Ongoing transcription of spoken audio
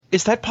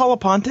Is that Paula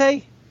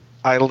Ponte?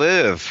 I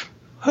live.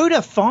 Who'd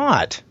have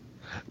thought?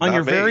 On Not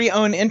your me. very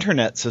own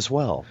internets as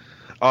well.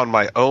 On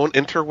my own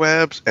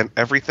interwebs and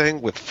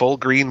everything with full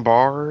green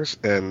bars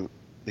and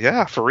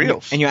yeah, for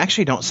reals. And you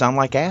actually don't sound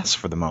like ass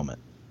for the moment.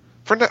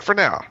 For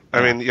now.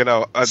 I mean, you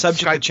know, a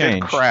Subject to Skype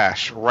change. did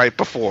crash right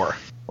before.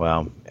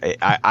 Well,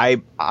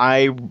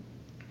 I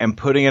am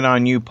putting it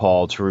on you,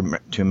 Paul,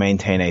 to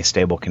maintain a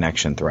stable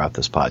connection throughout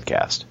this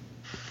podcast.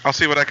 I'll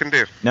see what I can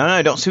do.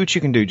 No, don't see what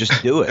you can do.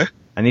 Just do it.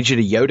 I need you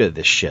to Yoda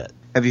this shit.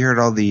 Have you heard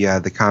all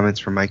the comments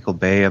from Michael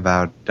Bay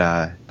about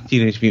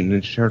Teenage Mutant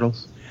Ninja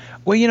Turtles?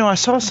 Well, you know, I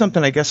saw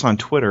something, I guess, on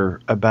Twitter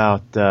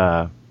about,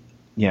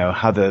 you know,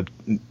 how the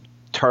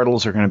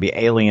turtles are going to be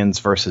aliens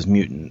versus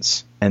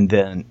mutants. And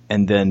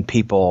then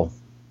people,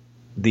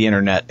 the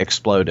internet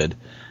exploded.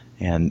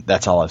 And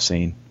that's all I've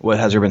seen. What,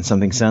 has there been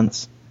something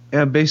since?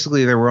 Yeah,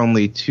 basically there were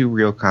only 2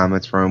 real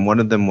comments from him.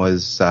 One of them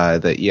was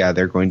that, yeah,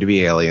 they're going to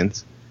be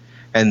aliens.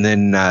 And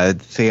then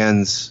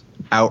fans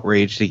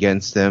outraged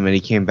against him, and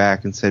he came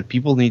back and said,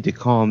 people need to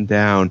calm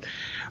down.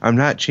 I'm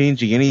not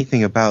changing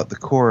anything about the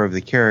core of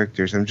the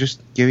characters. I'm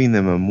just giving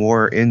them a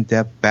more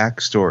in-depth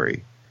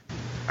backstory.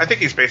 I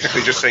think he's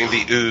basically just saying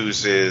the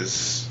ooze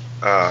is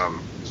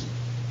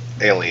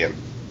alien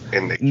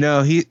in nature.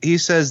 No, he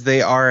says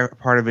they are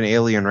part of an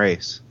alien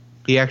race.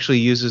 He actually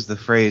uses the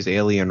phrase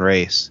alien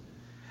race.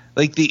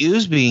 Like, the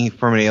ooze being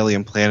from an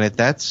alien planet,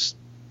 that's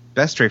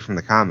straight from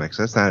the comics.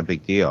 That's not a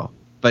big deal.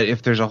 But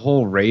if there's a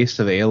whole race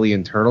of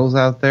alien turtles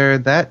out there,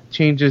 that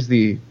changes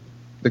the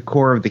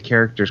core of the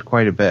characters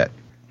quite a bit.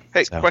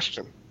 Hey,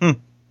 question.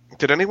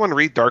 Did anyone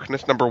read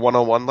Darkness number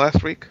 101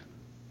 last week?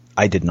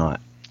 I did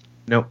not.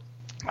 Nope.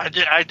 I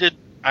did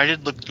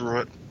look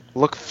through it.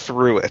 Look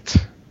through it.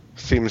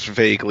 Seems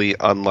vaguely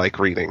unlike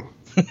reading.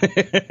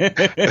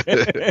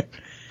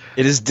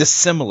 It is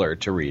dissimilar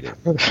to reading.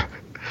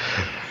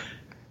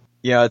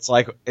 Yeah, it's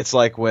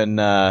like when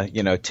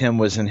you know, Tim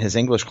was in his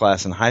English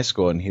class in high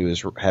school and he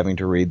was having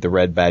to read The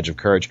Red Badge of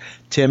Courage.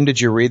 Tim, did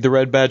you read The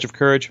Red Badge of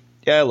Courage?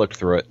 Yeah, I looked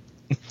through it.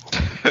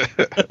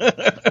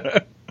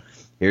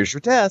 Here's your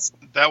test.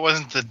 That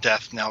wasn't the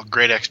Death Knell.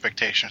 Great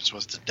Expectations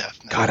was the Death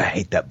Knell. God, I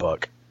hate that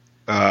book.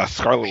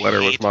 Scarlet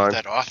Letter was mine.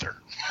 That author.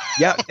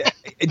 Yeah,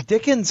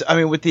 Dickens. I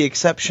mean, with the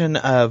exception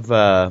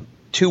of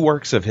 2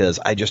 works of his,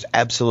 I just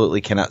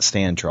absolutely cannot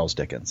stand Charles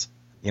Dickens.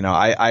 You know,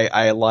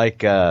 I like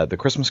The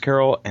Christmas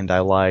Carol and I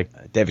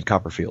like David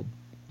Copperfield,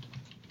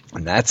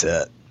 and that's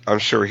it. I'm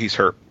sure he's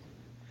hurt.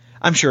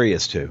 I'm sure he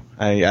is too.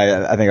 I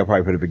think I'll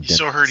probably put a big dent.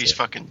 So hurt he's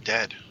fucking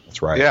dead.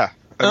 That's right. Yeah.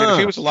 I mean, if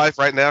he was alive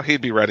right now, he'd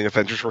be writing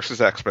Avengers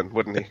vs. X-Men,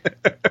 wouldn't he?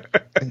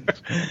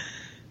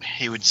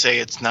 He would say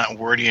it's not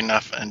wordy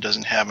enough and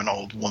doesn't have an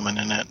old woman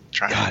in it.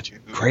 God,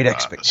 Great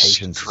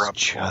Expectations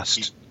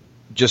is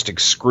just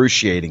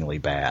excruciatingly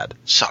bad.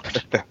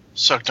 Sucked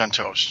on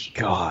toast.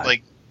 God.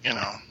 Like, you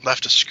know,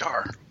 left a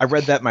scar. I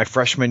read that my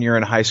freshman year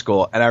in high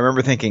school, and I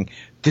remember thinking,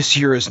 this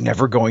year is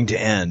never going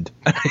to end.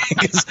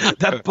 Because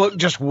that book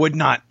just would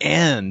not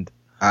end.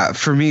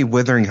 For me,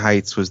 Wuthering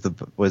Heights was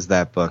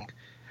that book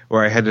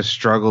where I had to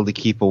struggle to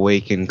keep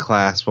awake in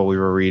class while we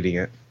were reading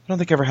it. I don't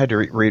think I ever had to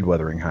read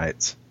Wuthering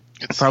Heights.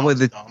 Probably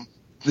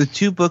the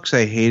 2 books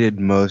I hated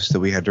most that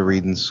we had to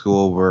read in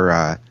school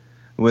were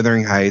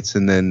Wuthering Heights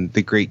and then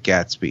The Great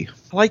Gatsby.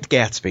 I liked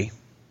Gatsby.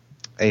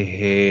 I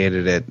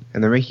hated it.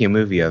 And they're making a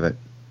movie of it.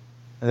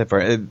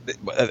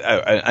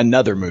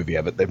 Another movie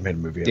of it. They've made a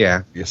movie of it.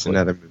 Yeah, obviously.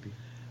 another movie.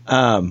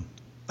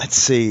 Let's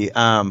see.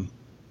 I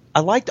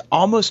liked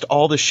almost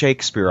all the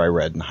Shakespeare I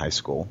read in high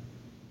school.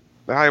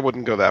 I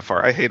wouldn't go that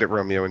far. I hated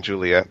Romeo and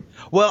Juliet.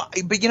 Well,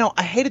 but, you know,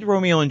 I hated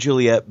Romeo and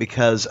Juliet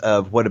because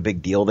of what a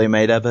big deal they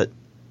made of it,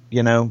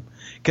 you know?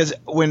 Because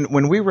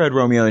when we read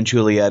Romeo and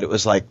Juliet, it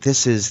was like,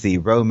 this is the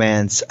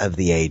romance of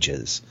the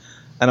ages.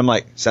 And I'm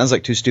like, sounds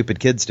like 2 stupid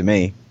kids to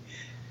me,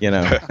 you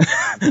know?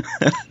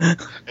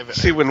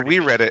 See, when we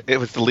read it, it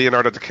was the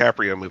Leonardo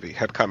DiCaprio movie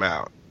had come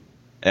out.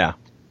 Yeah.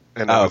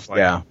 And I was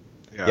like,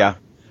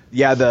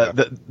 Yeah,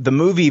 the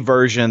movie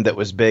version that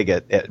was big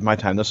at my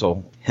time, this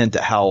will hint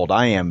at how old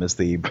I am, is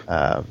the,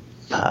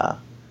 what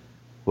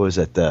was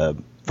it, the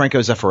Franco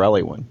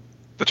Zeffirelli one.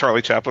 The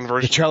Charlie Chaplin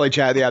version? The Charlie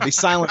Chaplin, the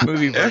silent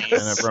movie version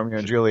of Romeo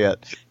and Juliet.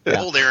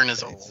 Yeah. Old Aaron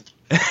is old.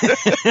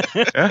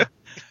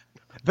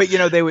 But, you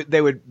know,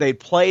 they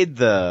played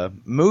the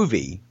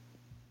movie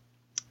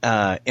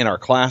in our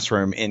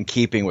classroom in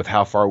keeping with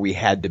how far we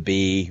had to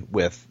be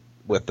with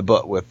the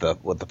book, with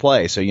the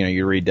play. So, you know,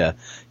 you read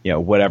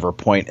whatever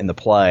point in the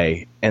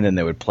play, and then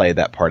they would play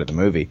that part of the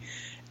movie.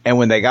 And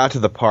when they got to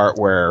the part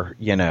where,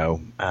 you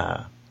know,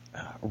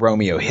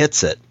 Romeo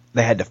hits it,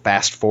 they had to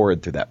fast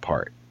forward through that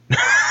part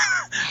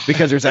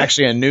because there's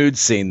actually a nude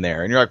scene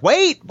there, and you're like,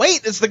 wait,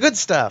 it's the good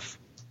stuff.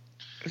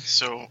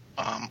 So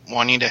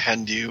Juanita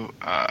had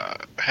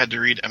to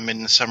read A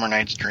Midsummer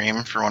Night's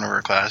Dream for one of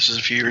her classes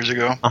a few years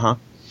ago.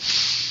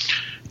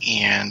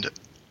 And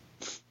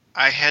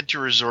I had to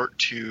resort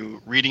to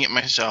reading it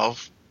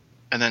myself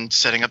and then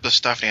setting up the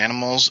stuffed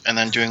animals and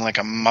then doing like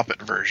a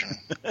Muppet version.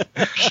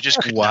 She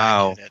just could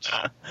not edit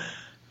it.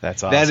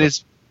 That's awesome. That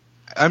is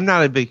I'm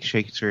not a big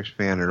Shakespeare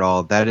fan at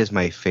all. That is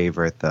my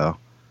favorite, though.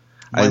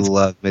 I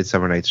love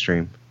Midsummer Night's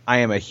Dream. I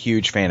am a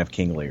huge fan of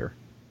King Lear.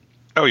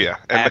 Oh yeah,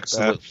 and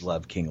Absolutely Macbeth.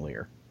 love King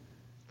Lear.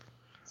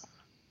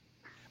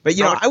 But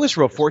you know, I was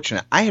real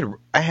fortunate. I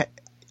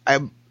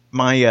had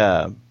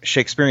my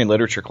Shakespearean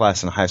literature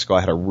class in high school.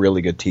 I had a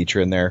really good teacher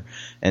in there,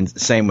 and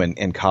same when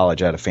in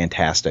college. I had a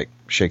fantastic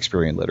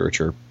Shakespearean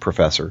literature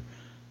professor.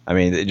 I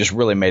mean, it just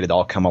really made it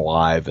all come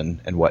alive and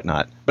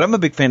whatnot. But I'm a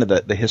big fan of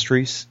the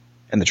histories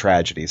and the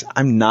tragedies.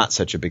 I'm not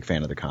such a big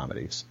fan of the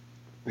comedies.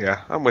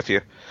 Yeah, I'm with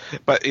you.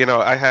 But you know,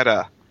 I had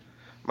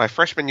my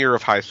freshman year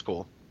of high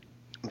school.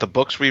 The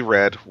books we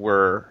read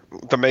were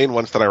the main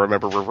ones that I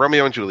remember were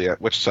Romeo and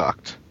Juliet, which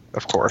sucked,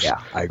 of course.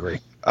 Yeah, I agree.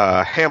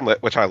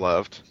 Hamlet, which I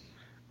loved.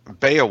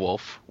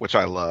 Beowulf, which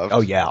I loved.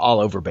 Oh yeah,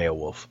 all over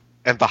Beowulf.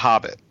 And The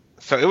Hobbit.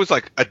 So it was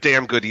like a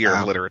damn good year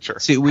of literature.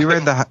 See, we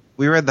read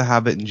the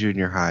Hobbit in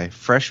junior high.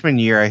 Freshman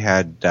year, I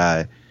had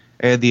the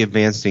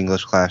advanced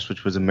English class,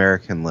 which was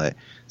American Lit.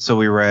 So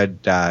we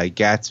read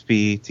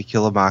Gatsby, To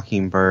Kill a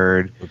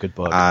Mockingbird, A good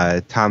book.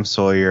 Tom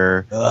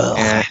Sawyer,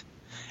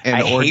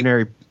 and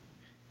Ordinary.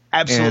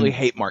 Absolutely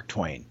hate Mark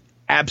Twain.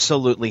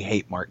 Absolutely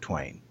hate Mark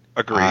Twain.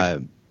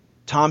 Agreed.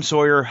 Tom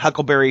Sawyer,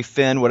 Huckleberry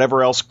Finn,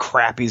 whatever else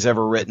crap he's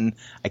ever written.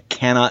 I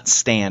cannot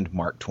stand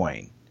Mark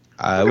Twain.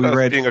 We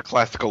read being a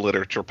classical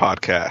literature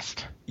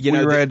podcast. we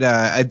read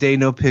A Day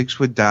No Pigs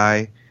Would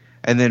Die,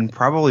 and then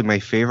probably my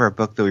favorite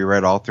book that we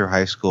read all through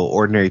high school,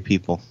 Ordinary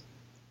People.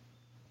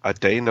 A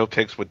Day No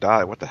Pigs Would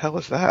Die. What the hell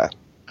is that?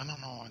 I don't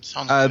know. It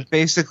sounds good.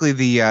 Basically,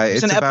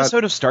 It's an about,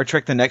 episode of Star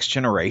Trek: The Next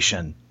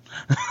Generation.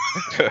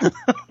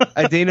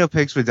 A Day No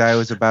Pigs Would Die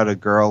was about a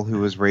girl who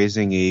was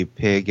raising a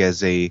pig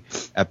as a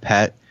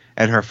pet,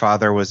 and her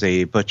father was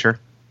a butcher.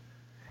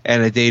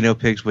 And A Day No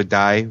Pigs Would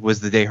Die was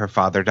the day her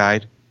father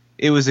died.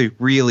 It was a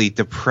really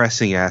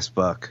depressing ass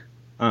book.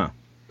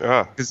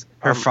 Because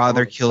her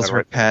father kills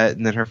her pet,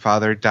 and then her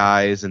father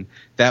dies, and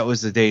that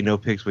was the day no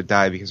pigs would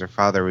die because her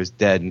father was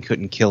dead and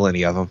couldn't kill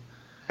any of them.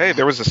 Hey,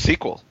 there was a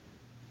sequel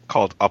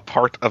called A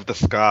Part of the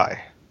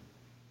Sky.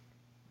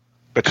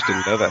 Bet you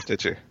didn't know that,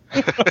 did you?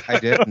 I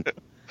didn't.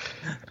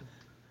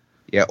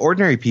 Yeah,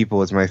 Ordinary People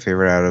was my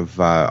favorite out of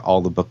all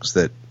the books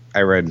that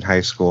I read in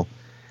high school.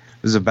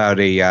 It was about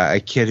a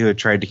kid who had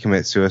tried to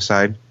commit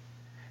suicide,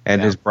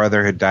 and his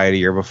brother had died a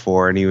year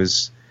before, and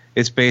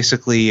it's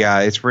basically,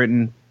 it's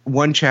written,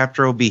 one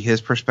chapter will be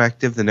his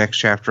perspective, the next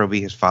chapter will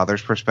be his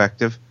father's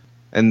perspective,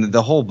 and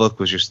the whole book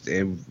was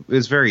it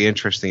was very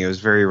interesting, it was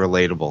very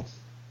relatable.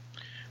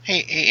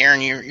 Hey,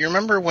 Aaron, you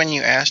remember when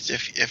you asked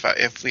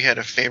if we had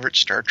a favorite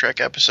Star Trek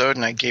episode,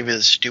 and I gave you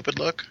the stupid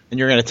look? And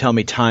you're going to tell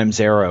me Time's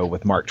Arrow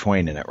with Mark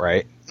Twain in it,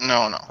 right?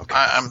 No. Okay.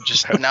 I'm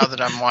just now that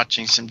I'm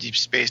watching some Deep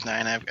Space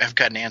Nine, I've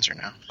got an answer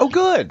now. Oh,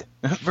 good.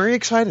 Very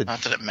excited.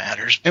 Not that it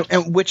matters.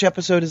 And which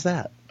episode is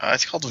that?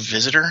 It's called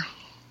Visitor.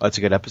 Oh, it's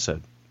a good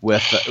episode.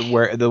 With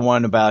where the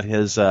one about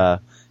his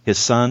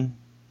son.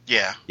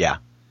 Yeah. Yeah,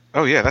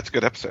 Oh, yeah, that's a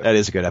good episode. that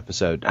is a good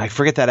episode. I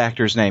forget that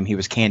actor's name. He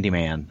was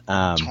Candyman.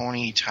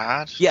 Tony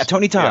Todd. Yeah,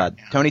 Tony Todd.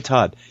 Yeah. Tony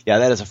Todd. Yeah,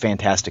 that is a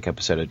fantastic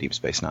episode of Deep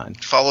Space Nine.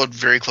 Followed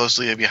very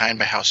closely behind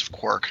by House of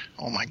Quark.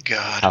 Oh my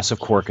God. House of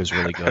Quark is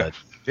really good.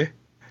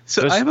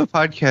 So I have a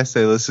podcast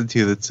I listen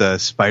to that's a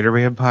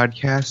Spider-Man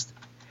podcast,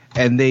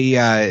 and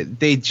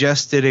they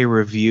just did a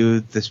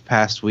review this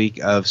past week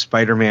of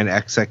Spider-Man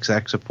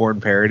XXX, a porn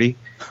parody.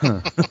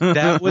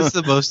 That was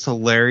the most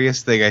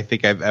hilarious thing I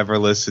think I've ever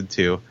listened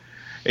to.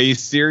 A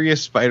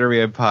serious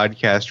Spider-Man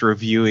podcast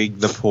reviewing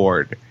the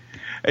porn.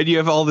 And you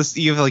have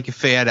like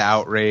fan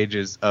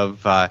outrages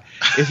of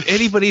if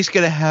anybody's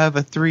going to have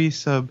a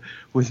threesome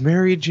with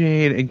Mary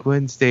Jane and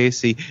Gwen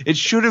Stacy, it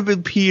should have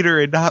been Peter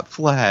and not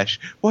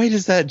Flash. Why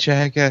does that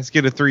jackass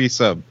get a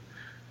threesome?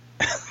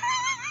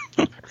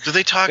 Do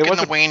they talk in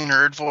the Wayne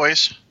Nerd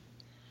voice?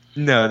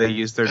 No, they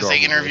use their As normal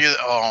they interview, voice.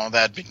 oh,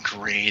 that'd be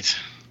great.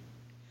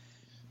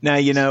 Now,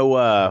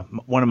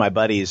 one of my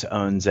buddies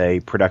owns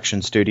a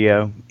production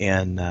studio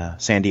in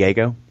San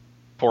Diego.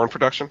 Porn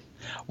production?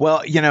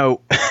 Well,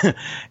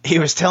 he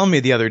was telling me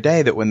the other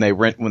day that when they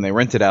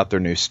rented out their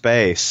new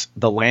space,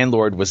 the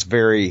landlord was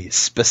very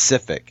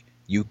specific.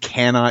 You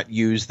cannot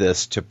use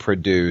this to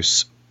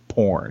produce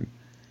porn.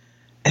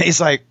 And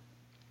he's like,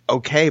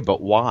 okay,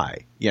 but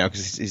why?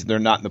 Because they're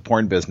not in the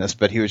porn business,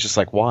 but he was just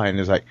like, why? And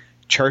he's like,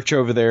 church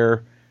over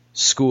there,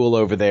 school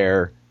over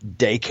there,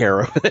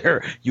 daycare over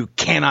there. You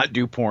cannot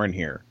do porn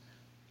here.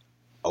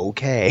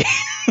 Okay.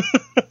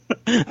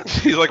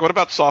 He's like, what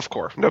about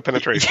softcore? No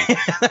penetration.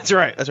 That's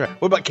right.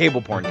 What about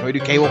cable porn? Can we do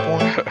cable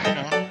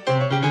porn?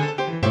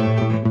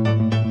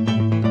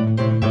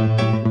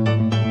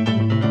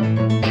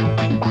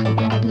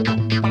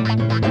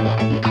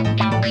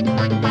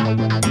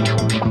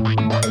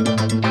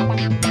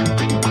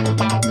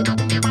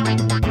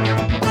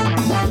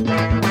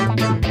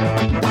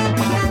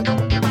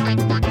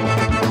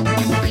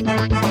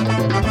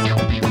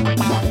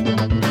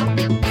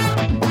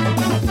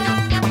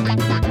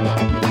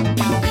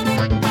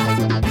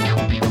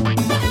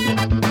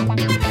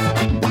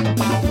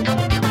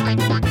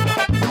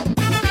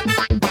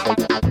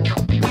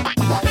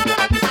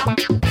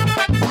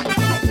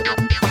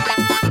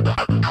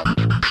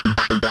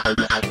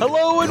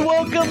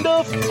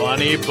 Welcome to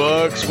Funny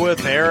Books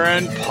with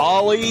Aaron,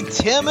 Polly,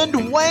 Tim,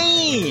 and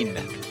Wayne.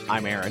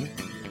 I'm Aaron.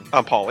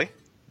 I'm Paulie.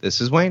 This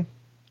is Wayne.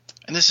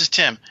 And this is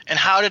Tim. And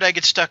how did I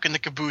get stuck in the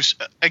caboose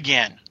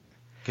again?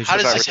 How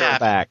does this happen?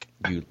 Back.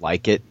 You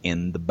like it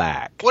in the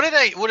back. What did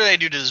I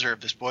do to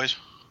deserve this, boys?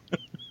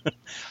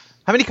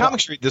 How many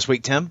comics read this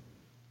week, Tim?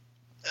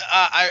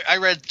 I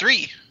read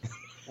 3.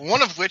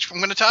 One of which I'm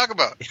going to talk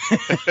about.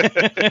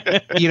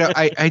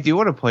 I do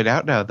want to point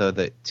out now, though,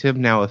 that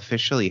Tim now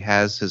officially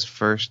has his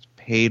first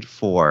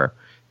paid-for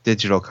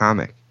digital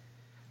comic.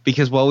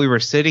 Because while we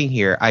were sitting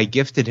here, I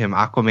gifted him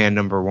Aquaman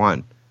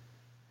 #1.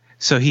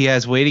 So he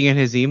has waiting in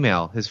his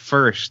email his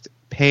first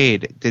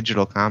paid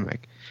digital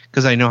comic.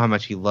 Because I know how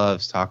much he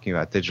loves talking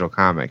about digital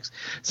comics.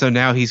 So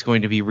now he's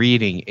going to be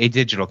reading a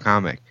digital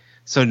comic.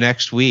 So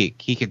next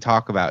week, he can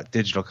talk about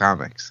digital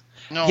comics.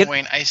 No,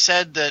 Wayne, I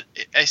said that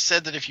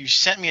if you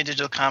sent me a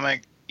digital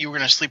comic, you were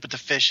going to sleep with the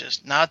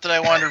fishes. Not that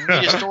I wanted to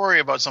read a story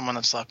about someone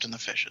that slept in the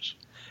fishes.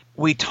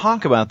 We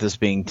talk about this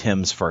being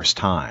Tim's first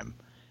time.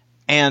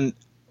 And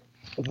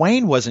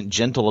Wayne wasn't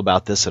gentle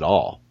about this at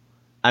all.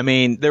 I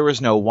mean, there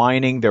was no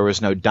whining. There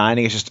was no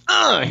dining. It's just,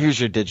 here's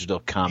your digital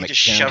comic. He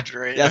just shoved it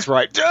right That's there.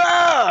 right.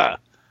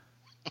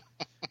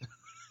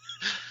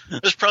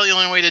 That's probably the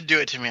only way to do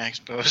it to me, I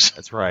suppose.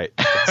 That's right.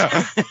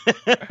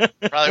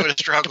 Probably would have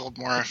struggled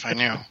more if I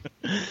knew.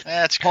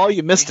 That's Paul, crazy.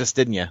 you missed us,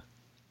 didn't you?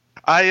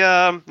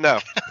 No.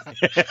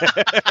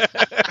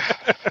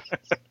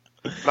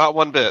 Not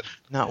one bit.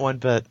 Not one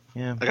bit.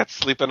 Yeah. I got to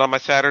sleep in on my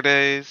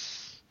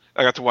Saturdays.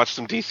 I got to watch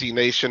some DC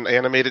Nation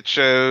animated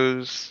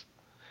shows.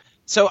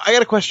 So I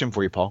got a question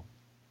for you, Paul.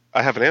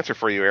 I have an answer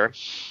for you, Aaron.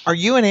 Are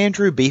you and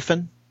Andrew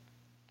beefing?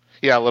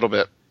 Yeah, a little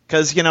bit.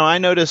 Because, I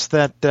noticed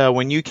that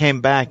when you came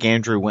back,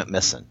 Andrew went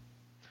missing.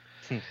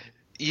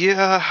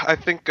 Yeah, I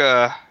think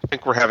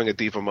we're having a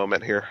diva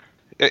moment here.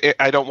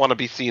 I don't want to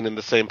be seen in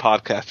the same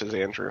podcast as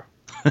Andrew.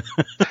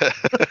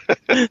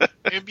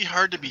 It'd be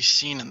hard to be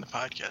seen in the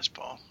podcast,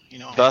 Paul.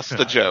 Thus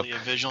the joke. Really a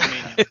visual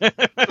medium.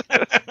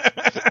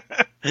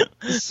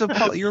 So,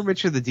 Paul, you were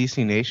mentioning the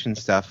DC Nation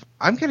stuff.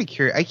 I'm kind of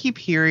curious. I keep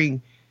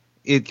hearing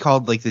it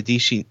called like the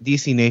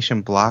DC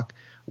Nation block.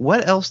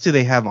 What else do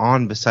they have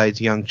on besides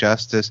Young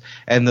Justice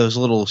and those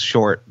little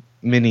short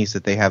minis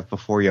that they have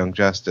before Young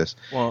Justice?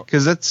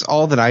 Because that's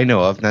all that I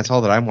know of, and that's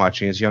all that I'm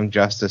watching is Young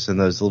Justice and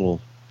those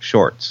little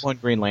shorts. One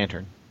Green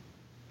Lantern.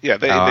 Yeah,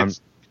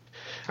 it's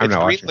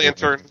Green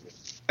Lantern,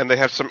 and they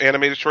have some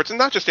animated shorts, and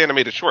not just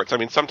animated shorts. I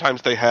mean,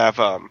 sometimes they have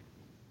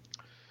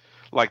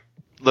like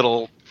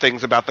little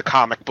things about the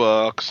comic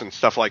books and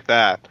stuff like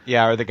that.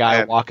 Yeah, or the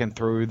guy walking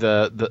through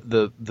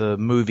the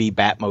movie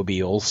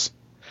Batmobiles.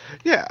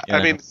 Yeah,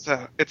 I mean,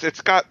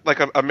 it's got like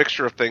a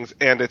mixture of things,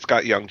 and it's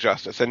got Young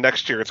Justice, and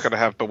next year it's going to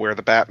have Beware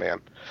the Batman.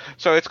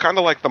 So it's kind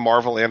of like the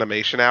Marvel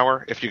Animation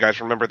Hour, if you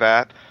guys remember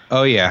that.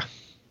 Oh yeah,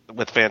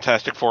 with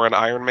Fantastic Four and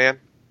Iron Man.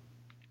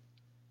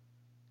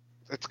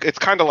 It's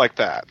kind of like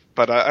that,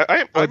 but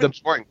I'm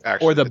enjoying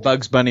actually. Or the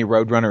Bugs Bunny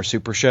Roadrunner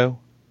Super Show.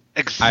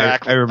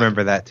 Exactly, I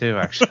remember that too,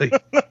 actually.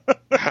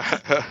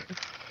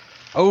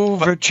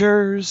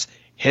 Overtures.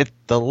 Hit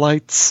the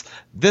lights.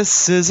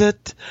 This is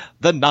it.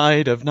 The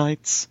night of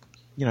nights.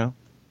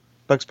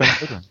 Bugs Bunny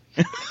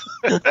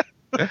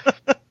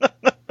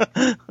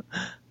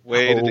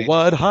Roadrunner.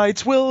 What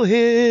heights will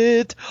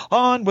hit?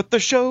 On with the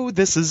show.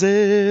 This is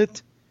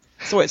it.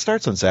 So it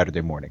starts on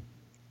Saturday morning.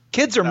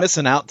 Kids are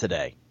missing out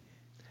today.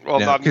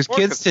 Well, because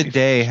kids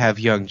today have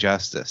Young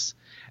Justice,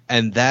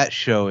 and that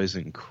show is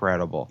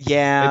incredible.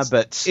 Yeah,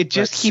 but it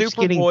just keeps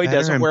getting Superboy better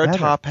doesn't and wear a better.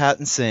 top hat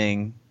and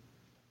sing.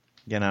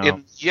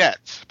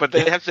 Yet, but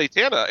they have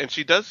Zatanna, and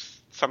she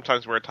does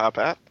sometimes wear a top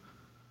hat.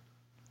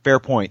 Fair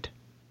point.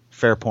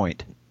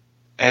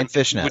 And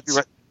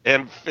fishnets.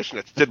 And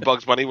fishnets. Did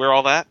Bugs Bunny wear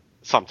all that?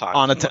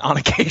 Sometimes. On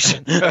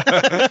occasion.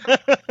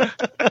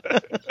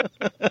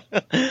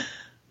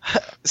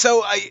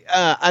 So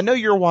I know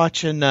you're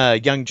watching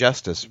Young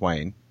Justice,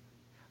 Wayne.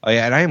 Oh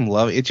yeah, and I am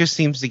loving it. Just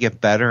seems to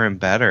get better and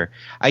better.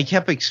 I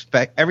kept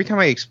every time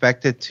I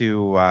expect it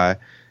to,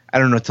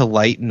 to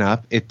lighten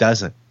up, it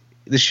doesn't.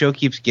 The show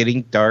keeps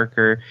getting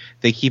darker.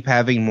 They keep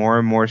having more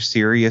and more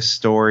serious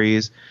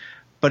stories,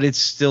 but it's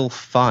still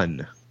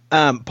fun.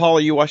 Paul,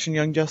 are you watching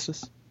Young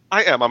Justice?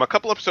 I am. I'm a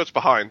couple episodes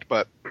behind,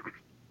 but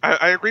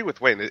I agree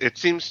with Wayne. It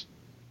seems,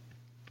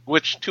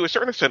 which to a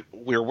certain extent,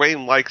 where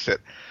Wayne likes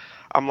it,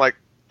 I'm like,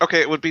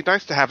 okay, it would be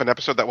nice to have an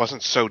episode that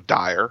wasn't so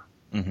dire.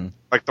 Mm-hmm.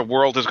 Like the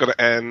world is going to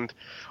end,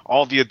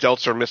 all the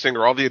adults are missing,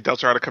 or all the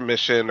adults are out of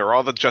commission, or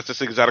all the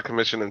Justice League is out of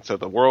commission, and so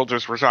the world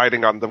is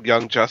residing on the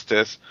Young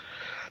Justice.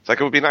 It's like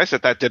it would be nice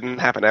if that didn't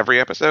happen every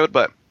episode,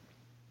 but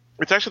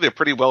it's actually a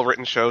pretty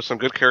well-written show, some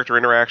good character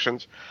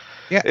interactions.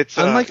 Yeah, it's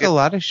unlike a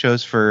lot of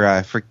shows for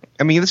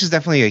I mean, this is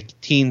definitely a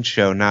teen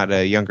show, not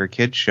a younger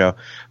kid show,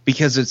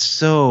 because it's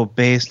so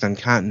based on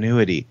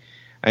continuity.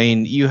 I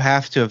mean, you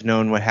have to have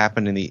known what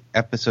happened in the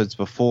episodes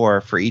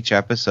before for each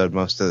episode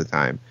most of the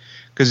time,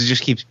 because it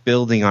just keeps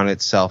building on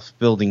itself,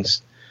 building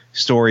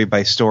story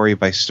by story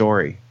by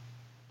story.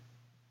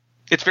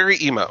 It's very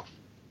emo.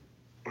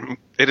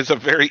 It is a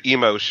very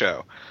emo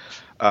show.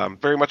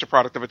 Very much a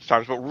product of its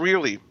times, but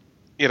really,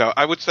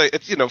 I would say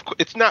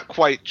it's not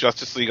quite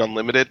Justice League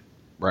Unlimited,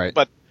 Right.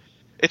 but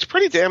it's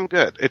pretty damn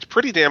good. It's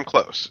pretty damn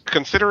close,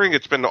 considering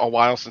it's been a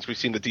while since we've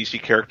seen the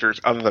DC characters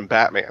other than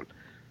Batman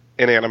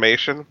in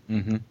animation.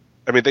 Mm-hmm.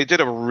 I mean, they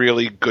did a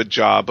really good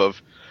job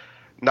of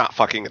not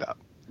fucking it up.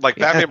 Like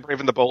Batman Brave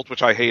and the Bold,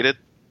 which I hated.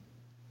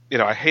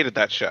 I hated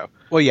that show.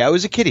 Well, yeah, it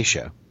was a kiddie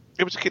show.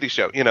 It was a kiddie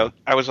show.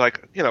 I was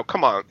like,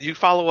 come on. You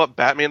follow up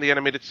Batman the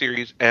Animated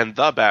Series and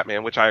The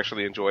Batman, which I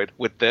actually enjoyed,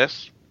 with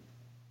this.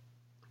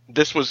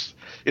 This was,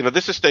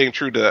 this is staying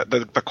true to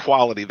the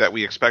quality that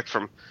we expect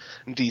from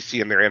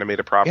DC and their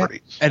animated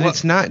properties. Yeah. And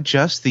it's not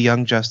just the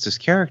Young Justice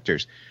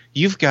characters.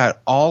 You've got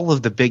all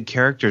of the big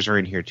characters are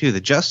in here too.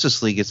 The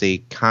Justice League is a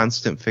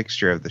constant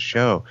fixture of the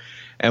show.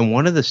 And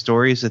one of the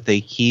stories that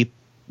they keep,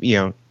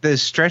 that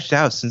is stretched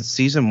out since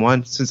season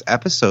 1, since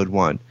episode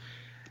 1,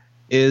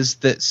 is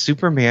that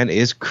Superman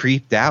is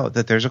creeped out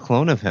that there's a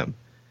clone of him.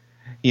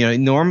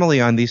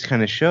 Normally on these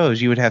kind of shows,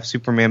 you would have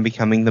Superman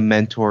becoming the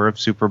mentor of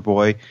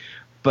Superboy.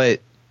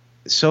 But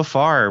so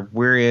far,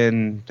 we're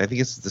in, I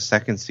think it's the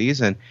second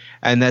season,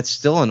 and that's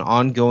still an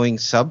ongoing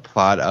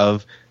subplot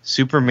of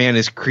Superman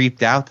is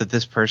creeped out that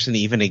this person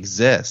even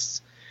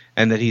exists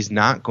and that he's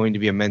not going to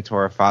be a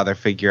mentor or father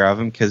figure of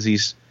him because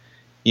he's,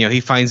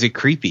 he finds it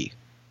creepy.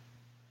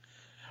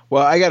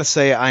 Well, I got to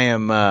say, I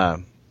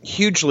am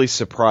hugely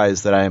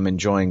surprised that I am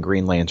enjoying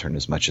Green Lantern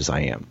as much as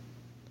I am.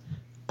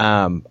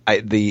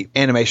 The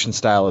animation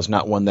style is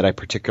not one that I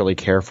particularly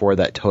care for,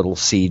 that total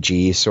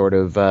CG sort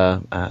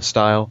of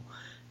style.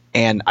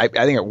 And I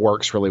think it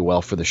works really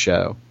well for the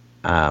show.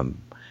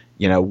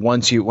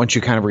 Once you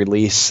kind of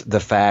release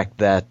the fact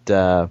that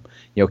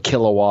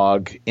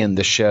Kilowog in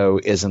the show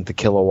isn't the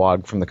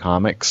Kilowog from the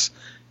comics,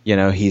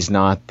 he's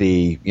not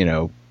the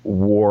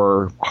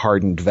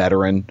war-hardened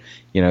veteran.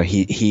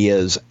 He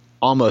is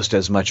almost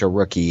as much a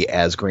rookie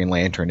as Green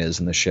Lantern is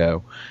in the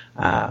show.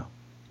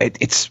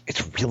 It's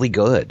really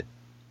good.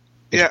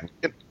 Yeah,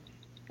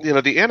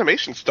 the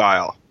animation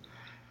style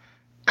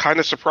kind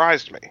of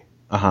surprised me.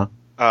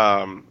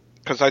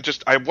 Because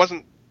I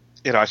wasn't,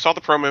 I saw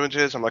the promo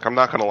images. I'm like, I'm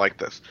not going to like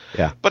this.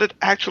 Yeah. But it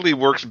actually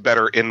works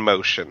better in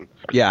motion.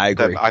 Yeah, I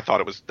agree. Than I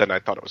thought it was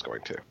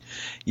going to.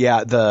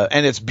 Yeah,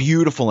 and it's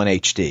beautiful in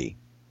HD.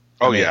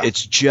 Yeah.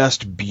 It's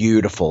just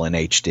beautiful in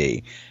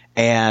HD.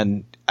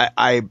 And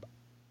I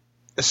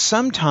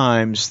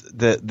sometimes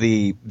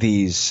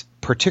these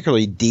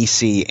particularly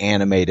DC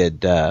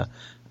animated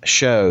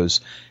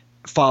shows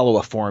follow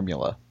a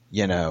formula.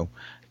 There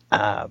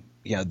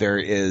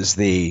is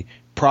the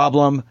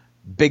problem,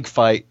 big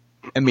fight,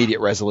 immediate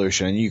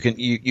resolution, and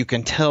you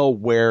can tell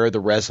where the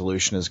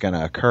resolution is going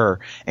to occur.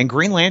 And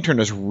Green Lantern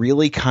is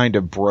really kind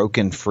of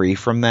broken free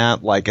from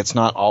that. Like, it's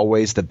not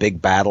always the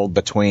big battle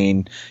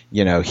between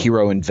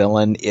hero and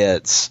villain.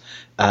 It's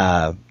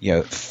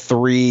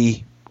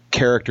 3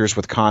 characters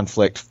with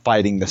conflict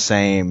fighting the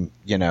same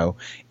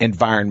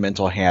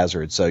environmental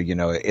hazard. So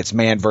it's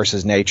man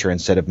versus nature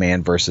instead of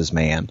man versus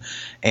man.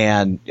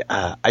 And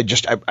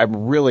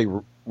I'm really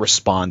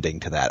responding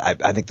to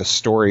that. I think the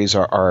stories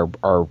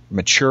are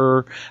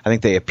mature. I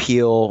think they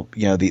appeal,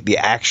 the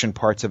action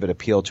parts of it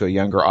appeal to a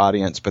younger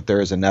audience, but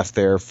there is enough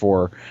there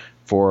for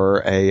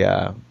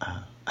an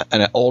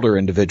older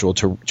individual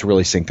to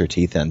really sink their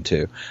teeth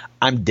into.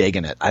 I'm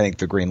digging it. I think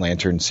the Green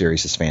Lantern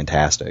series is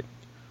fantastic.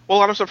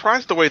 Well, I'm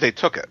surprised the way they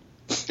took it,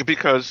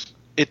 because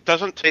it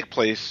doesn't take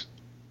place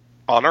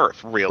on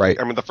Earth, really.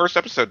 Right. I mean, the first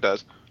episode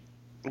does,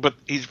 but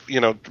he's,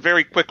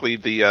 very quickly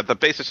the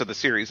basis of the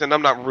series, and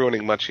I'm not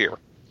ruining much here.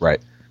 Right.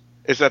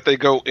 Is that they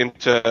go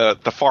into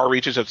the far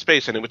reaches of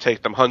space, and it would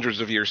take them hundreds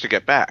of years to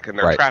get back, and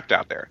they're trapped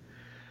out there.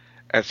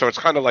 And so it's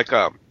kind of like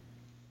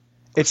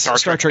it's Star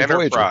Trek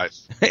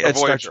Enterprise.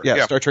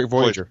 Voyager. Star Trek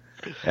Voyager.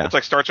 Yeah. It's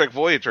like Star Trek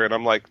Voyager, and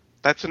I'm like,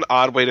 that's an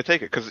odd way to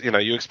take it, because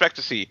you expect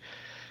to see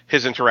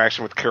his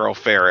interaction with Carol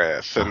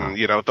Ferris and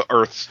the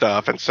Earth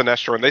stuff and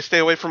Sinestro, and they stay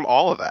away from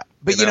all of that.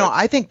 But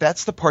I think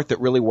that's the part that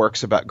really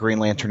works about Green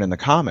Lantern in the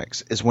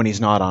comics is when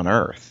he's not on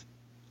Earth.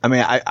 I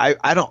mean,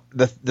 I don't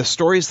the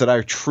stories that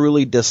I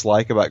truly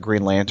dislike about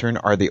Green Lantern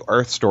are the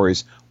Earth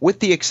stories, with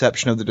the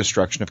exception of the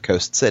destruction of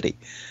Coast City.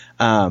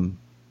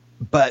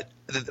 But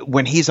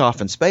when he's off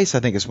in space,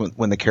 I think is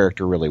when the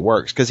character really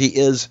works, because he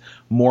is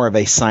more of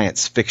a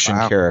science fiction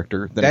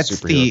character than a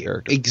superhero character.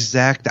 That's the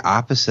exact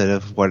opposite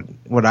of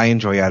what I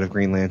enjoy out of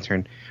Green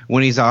Lantern.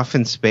 When he's off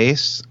in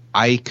space,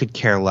 I could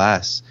care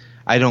less.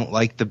 I don't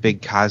like the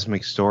big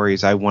cosmic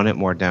stories. I want it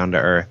more down to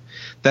earth.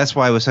 That's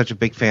why I was such a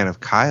big fan of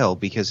Kyle,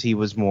 because he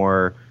was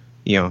more,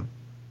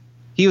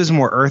 he was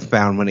more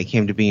earthbound when it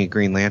came to being a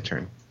Green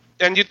Lantern.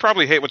 And you'd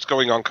probably hate what's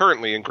going on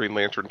currently in Green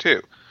Lantern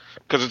too,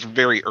 because it's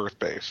very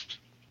earth-based.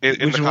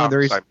 Which one of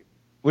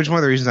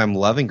the reasons I'm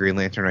loving Green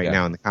Lantern right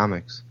now in the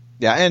comics.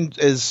 Yeah, and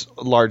is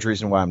a large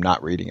reason why I'm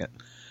not reading it.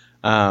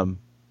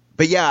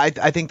 But yeah,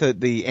 I think that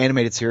the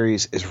animated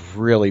series is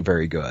really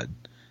very good.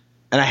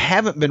 And I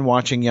haven't been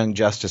watching Young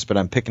Justice, but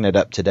I'm picking it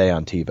up today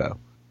on TiVo.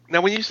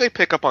 Now, when you say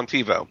pick up on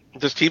TiVo,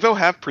 does TiVo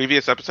have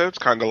previous episodes,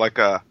 kind of like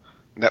a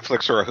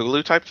Netflix or a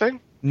Hulu type thing?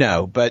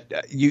 No, but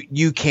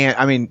you can't.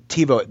 I mean,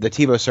 the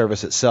TiVo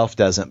service itself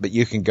doesn't, but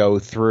you can go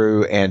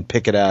through and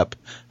pick it up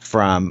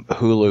from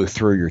Hulu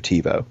through your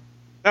TiVo.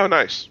 Oh,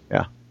 nice.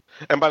 Yeah.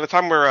 And by the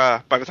time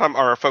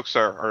our folks,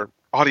 our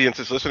audience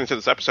is listening to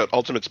this episode,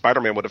 Ultimate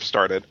Spider-Man would have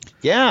started.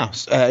 Yeah,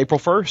 April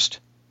 1st.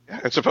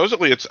 And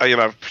supposedly it's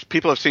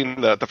people have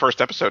seen the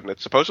first episode, and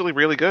it's supposedly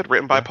really good,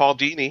 written by Paul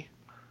Dini.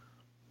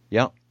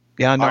 Yeah.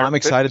 Yeah, no, I'm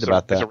excited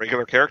about that. He's a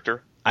regular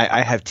character.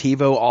 I have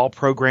TiVo all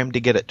programmed to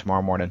get it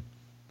tomorrow morning.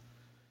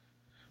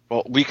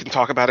 Well, we can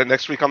talk about it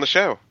next week on the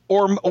show.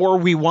 Or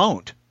we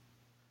won't.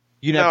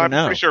 You never know.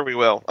 I'm pretty sure we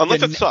will.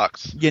 Unless it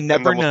sucks. You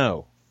never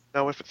know.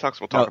 No, if it sucks,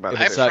 we'll talk about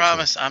it. I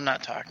promise I'm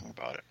not talking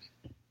about it.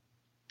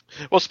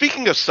 Well,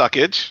 speaking of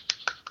suckage,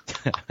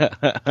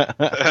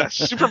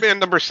 Superman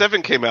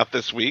 #7 came out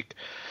this week.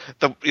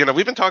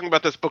 We've been talking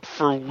about this book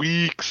for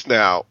weeks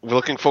now. We're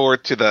looking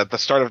forward to the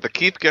start of the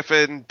Keith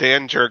Giffen,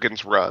 Dan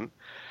Jurgens run.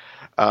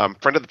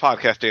 Friend of the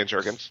podcast, Dan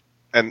Jurgens.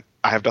 And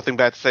I have nothing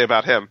bad to say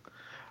about him.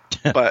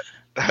 But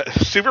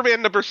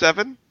Superman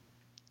 #7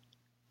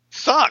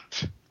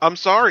 sucked. I'm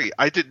sorry.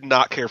 I did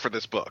not care for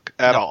this book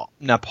at all.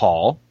 Now,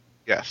 Paul.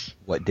 Yes.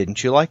 What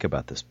didn't you like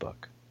about this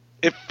book?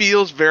 It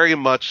feels very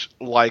much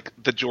like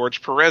the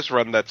George Perez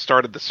run that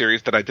started the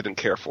series that I didn't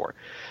care for.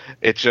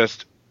 It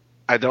just,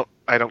 I don't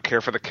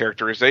care for the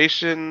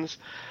characterizations,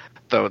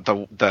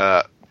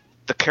 the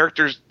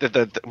characters.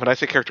 When I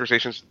say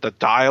characterizations, the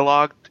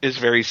dialogue is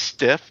very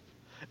stiff.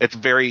 It's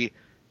very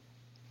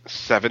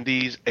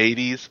 70s,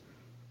 80s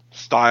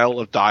style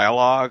of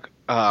dialogue.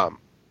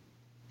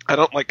 I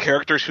don't like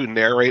characters who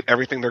narrate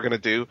everything they're going to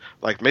do.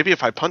 Like, maybe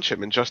if I punch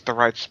him in just the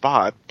right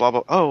spot, blah,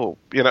 blah. Oh,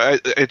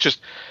 it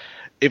just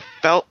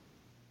felt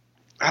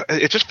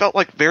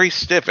like very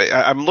stiff.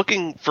 I'm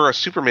looking for a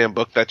Superman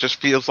book that just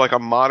feels like a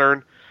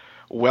modern,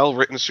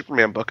 well-written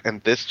Superman book,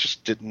 and this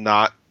just did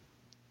not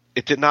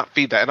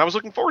feed that. And I was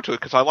looking forward to it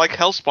because I like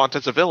Hellspawn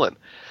as a villain,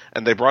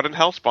 and they brought in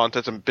Hellspawn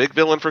as a big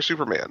villain for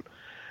Superman,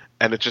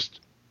 and it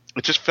just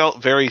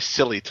felt very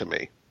silly to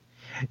me.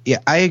 Yeah,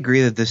 I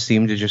agree that this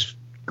seemed to just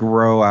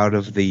grow out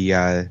of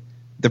the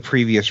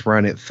previous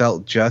run. It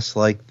felt just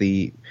like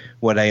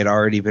what I had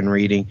already been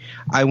reading.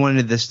 I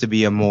wanted this to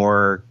be a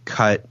more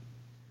cut,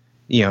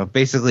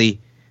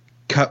 basically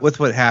cut with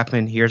what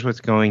happened. Here's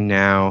what's going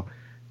now.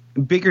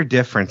 Bigger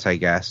difference, I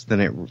guess, than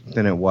it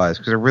was,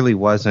 because it really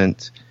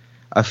wasn't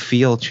a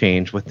feel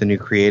change with the new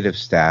creative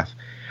staff.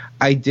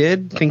 I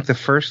did think the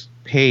first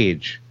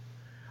page,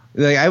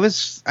 like I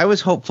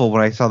was hopeful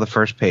when I saw the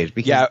first page,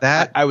 because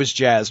I was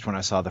jazzed when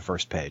I saw the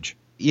first page.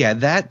 Yeah,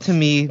 that to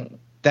me,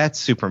 that's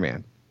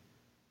Superman.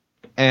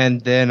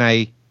 And then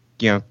I,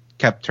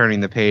 kept turning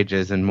the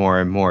pages, and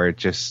more it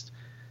just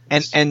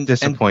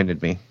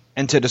disappointed me.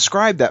 And to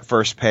describe that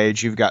first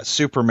page, you've got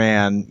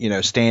Superman,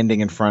 standing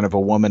in front of a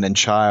woman and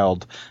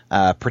child,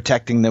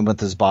 protecting them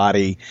with his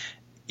body,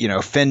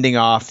 fending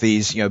off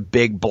these,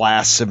 big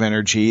blasts of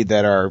energy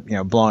that are,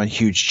 blowing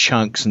huge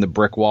chunks in the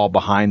brick wall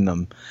behind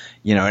them,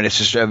 and it's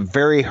just a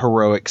very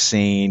heroic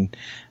scene.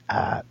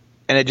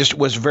 And it just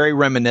was very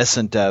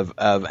reminiscent of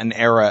an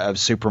era of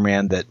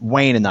Superman that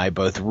Wayne and I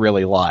both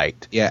really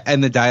liked. Yeah,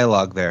 and the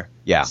dialogue there.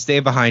 Yeah. Stay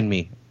behind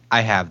me.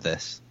 I have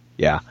this.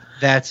 Yeah.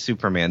 That's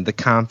Superman. The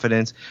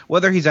confidence,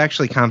 whether he's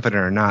actually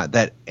confident or not,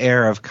 that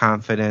air of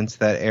confidence,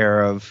 that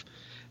air of,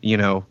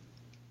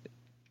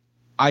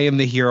 I am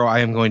the hero. I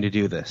am going to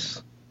do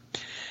this.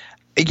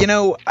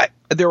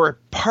 There were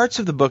parts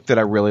of the book that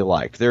I really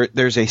liked.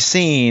 There's a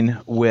scene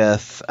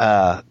with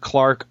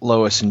Clark,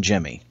 Lois, and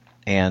Jimmy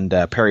and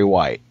Perry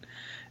White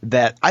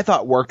that I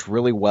thought worked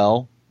really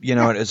well.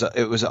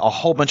 It was a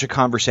whole bunch of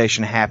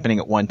conversation happening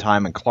at one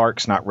time, and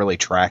Clark's not really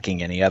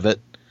tracking any of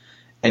it.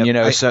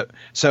 And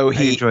so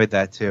he enjoyed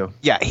that too.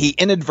 Yeah, he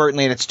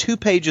inadvertently, and it's 2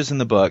 pages in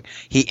the book,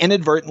 he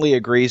inadvertently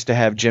agrees to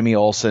have Jimmy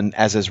Olsen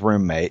as his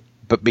roommate,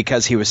 but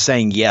because he was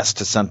saying yes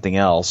to something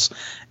else.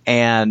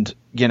 And,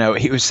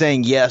 he was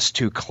saying yes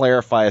to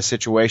clarify a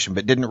situation,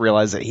 but didn't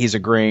realize that he's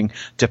agreeing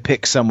to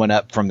pick someone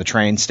up from the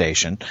train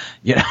station,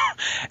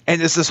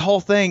 And it's this whole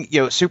thing,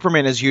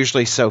 Superman is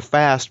usually so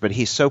fast, but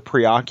he's so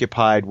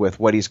preoccupied with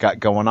what he's got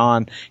going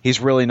on,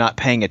 he's really not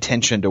paying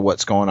attention to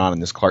what's going on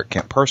in this Clark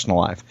Kent personal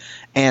life.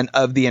 And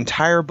of the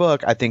entire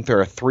book, I think there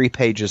are 3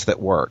 pages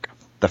that work.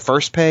 The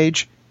first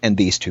page and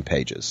these 2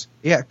 pages.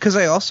 Yeah, because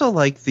I also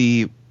like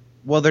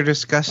they're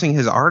discussing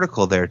his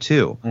article there,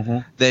 too,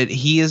 that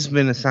he has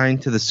been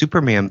assigned to the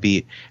Superman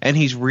beat, and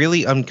he's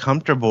really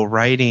uncomfortable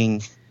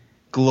writing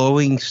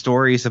glowing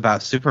stories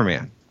about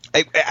Superman.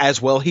 As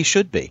well he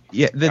should be.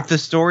 Yeah, the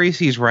stories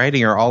he's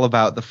writing are all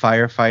about the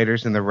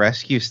firefighters and the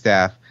rescue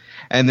staff,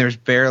 and there's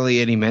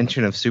barely any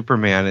mention of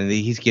Superman, and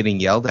he's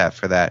getting yelled at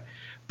for that.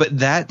 But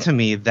that, to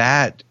me,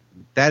 that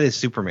is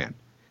Superman.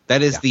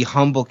 That is the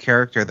humble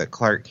character that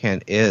Clark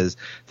Kent is,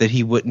 that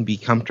he wouldn't be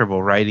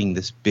comfortable writing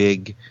this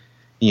big,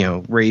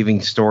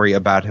 raving story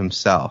about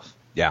himself.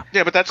 Yeah.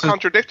 Yeah, but that's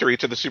contradictory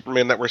to the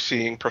Superman that we're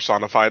seeing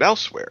personified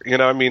elsewhere.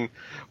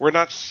 We're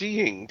not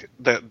seeing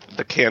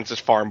the Kansas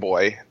farm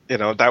boy.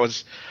 That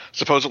was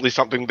supposedly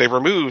something they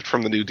removed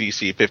from the new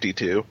DC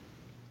 52.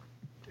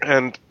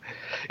 And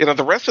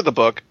The rest of the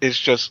book is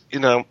just,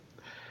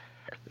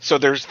 so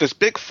there's this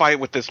big fight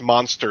with this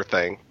monster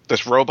thing,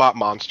 this robot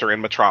monster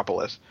in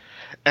Metropolis.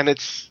 And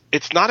it's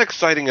not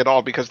exciting at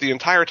all because the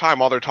entire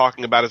time all they're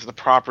talking about is the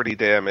property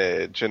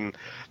damage and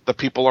the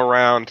people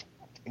around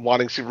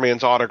wanting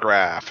Superman's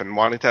autograph and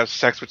wanting to have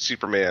sex with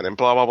Superman and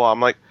blah, blah, blah. I'm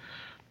like,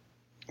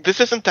 this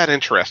isn't that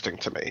interesting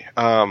to me.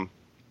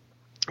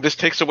 This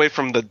takes away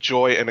from the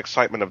joy and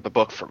excitement of the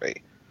book for me.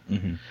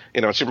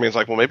 Mm-hmm. Superman's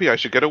like, well, maybe I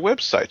should get a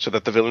website so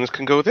that the villains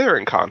can go there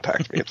and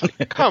contact me. It's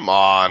like, come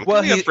on,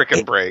 give me a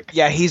freaking break.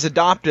 Yeah, he's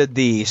adopted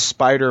the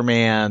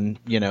Spider-Man,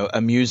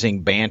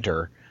 amusing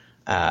banter,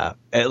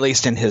 at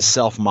least in his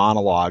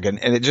self-monologue, and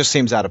it just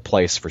seems out of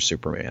place for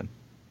Superman.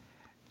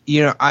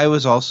 I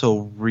was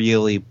also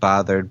really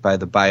bothered by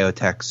the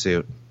biotech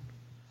suit.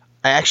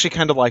 I actually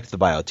kind of liked the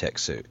biotech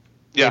suit.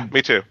 Yeah,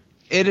 me too.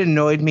 It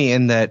annoyed me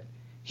in that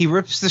he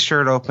rips the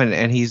shirt open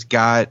and he's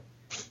got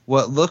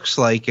what looks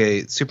like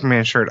a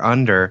Superman shirt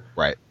under.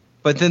 Right.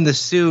 But then the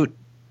suit,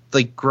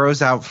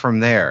 grows out from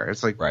there.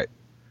 It's like... Right.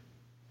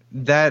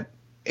 That...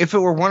 If it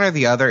were one or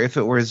the other, if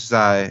it was...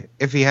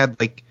 if he had,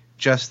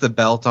 just the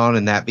belt on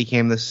and that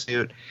became the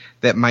suit,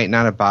 that might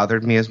not have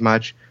bothered me as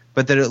much.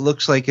 But that it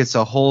looks like it's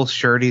a whole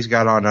shirt he's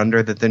got on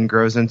under that then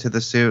grows into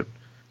the suit.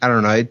 I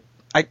don't know.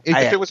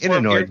 It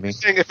annoyed me.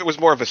 Saying if it was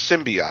more of a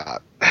symbiote,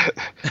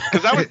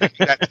 because I was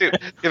thinking that too.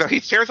 He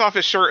tears off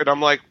his shirt, and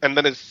I'm like, and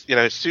then his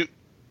suit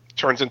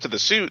turns into the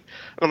suit,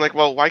 and I'm like,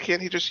 well, why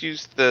can't he just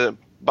use the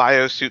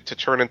bio suit to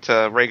turn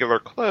into regular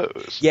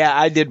clothes? Yeah,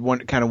 I did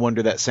kind of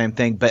wonder that same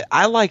thing, but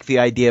I like the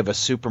idea of a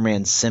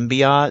Superman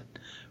symbiote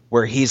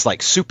where he's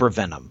like Super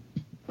Venom.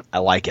 I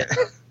like it.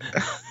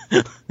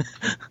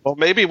 Well,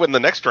 maybe when the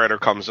next writer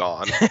comes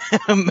on.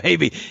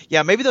 Maybe.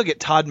 Yeah, maybe they'll get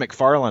Todd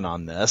McFarlane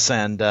on this.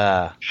 And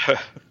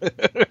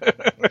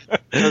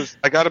because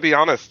I got to be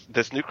honest,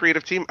 this new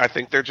creative team, I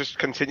think they're just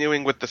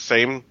continuing with the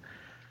same.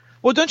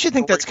 Well, don't you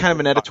think that's kind of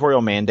an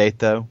editorial mandate,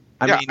 though?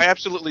 I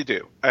absolutely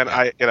do.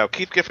 And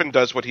Keith Giffen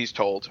does what he's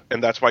told,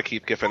 and that's why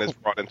Keith Giffen is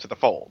brought into the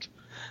fold.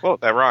 Well,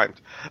 that rhymed.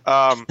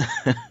 But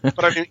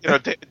I mean,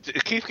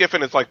 Keith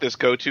Giffen is like this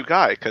go-to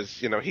guy because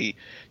he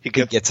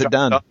gets it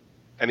done.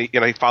 And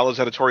he follows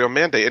editorial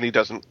mandate and he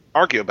doesn't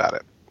argue about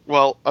it.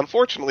 Well,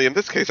 unfortunately, in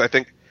this case, I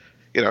think,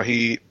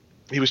 he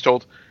was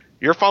told,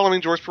 you're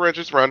following George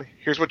Perez's run.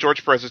 Here's what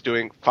George Perez is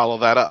doing. Follow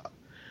that up.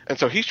 And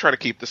so he's trying to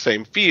keep the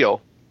same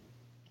feel.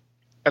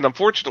 And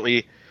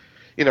unfortunately,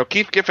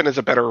 Keith Giffen is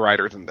a better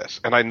writer than this,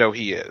 and I know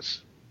he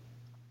is.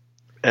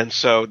 And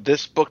so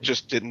this book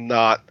just did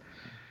not.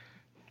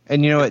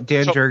 And you know what?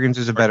 Dan Jurgens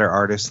is a better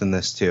artist than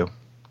this too.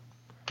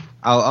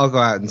 I'll go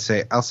out and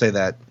say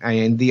that. I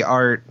mean, the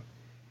art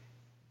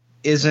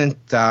isn't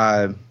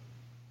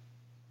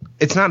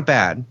it's not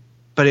bad,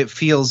 but it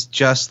feels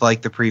just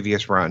like the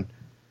previous run.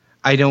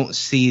 I don't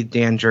see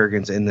Dan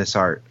Jurgens in this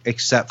art,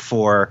 except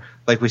for,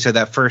 like we said,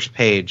 that first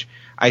page.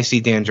 I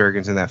see Dan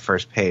Jurgens in that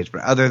first page,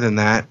 but other than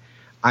that,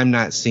 I'm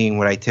not seeing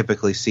what I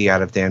typically see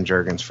out of Dan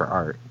Jurgens for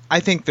art. I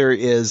think there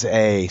is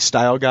a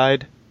style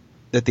guide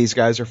that these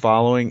guys are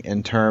following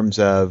in terms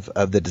of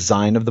the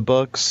design of the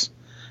books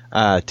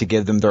to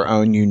give them their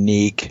own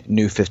unique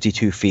New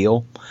 52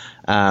 feel.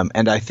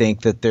 And I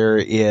think that there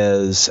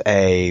is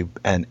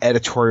an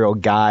editorial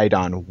guide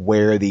on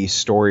where these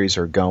stories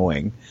are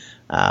going,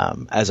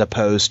 as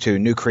opposed to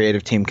new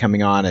creative team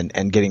coming on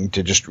and getting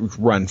to just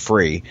run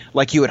free,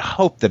 like you would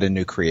hope that a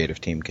new creative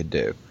team could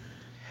do.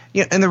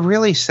 Yeah, and the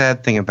really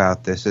sad thing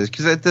about this is,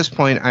 because at this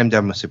point I'm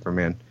done with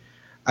Superman.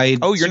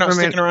 You're not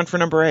sticking around for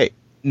number 8?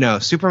 No,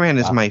 Superman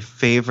is my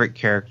favorite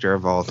character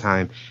of all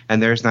time,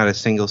 and there's not a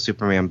single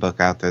Superman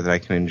book out there that I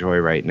can enjoy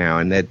right now,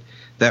 and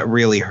that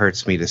really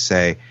hurts me to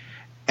say.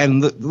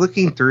 And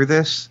looking through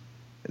this,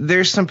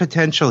 there's some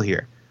potential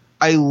here.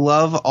 I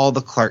love all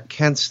the Clark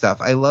Kent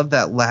stuff. I love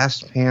that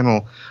last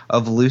panel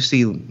of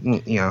Lucy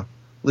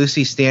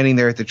standing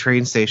there at the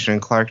train station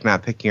and Clark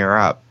not picking her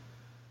up.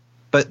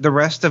 But the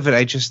rest of it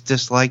I just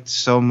disliked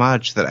so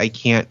much that I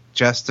can't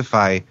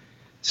justify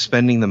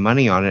spending the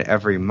money on it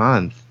every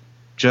month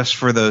just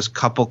for those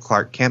couple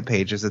Clark Kent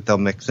pages that they'll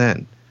mix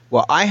in.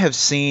 Well, I have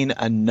seen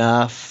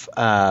enough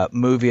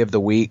movie of the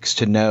weeks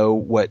to know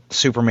what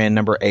Superman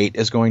number 8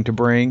 is going to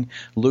bring.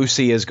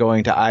 Lucy is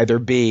going to either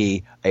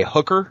be a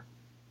hooker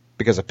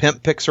because a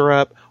pimp picks her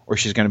up, or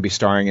she's going to be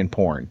starring in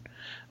porn,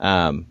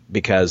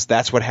 because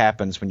that's what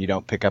happens when you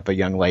don't pick up a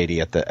young lady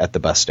at the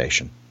bus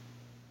station.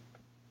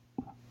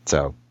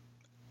 So,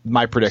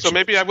 my prediction. So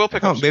maybe I will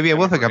pick up. Maybe I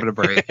will pick up at a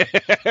break.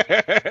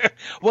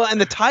 Well, and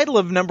the title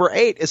of number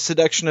 8 is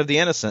Seduction of the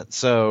Innocent.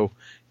 So,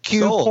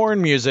 cue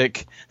porn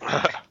music.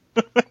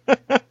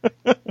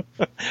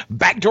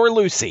 Backdoor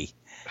Lucy.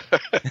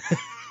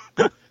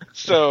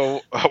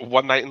 So,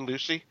 One Night in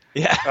Lucy.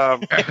 Yeah.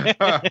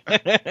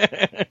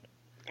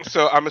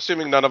 So I'm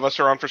assuming none of us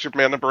are on for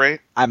Superman number 8?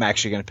 I'm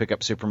actually going to pick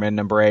up Superman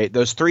number 8.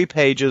 Those 3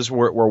 pages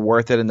were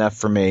worth it enough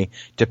for me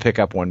to pick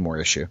up one more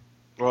issue.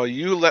 Well,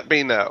 you let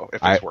me know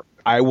if it's worth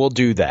it. I will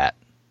do that.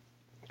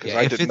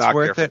 Yeah, if it's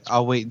worth it,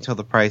 I'll wait until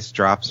the price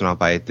drops and I'll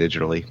buy it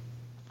digitally.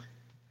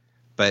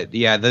 But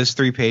yeah, those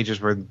 3 pages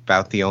were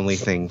about the only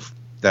thing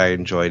that I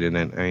enjoyed in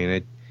it. I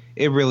mean,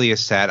 it really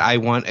is sad. I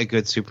want a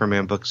good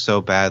Superman book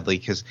so badly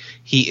because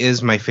he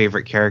is my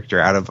favorite character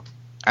out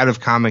of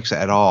comics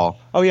at all.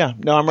 Oh yeah,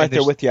 no, I'm right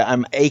there with you.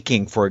 I'm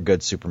aching for a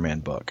good Superman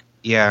book.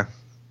 Yeah.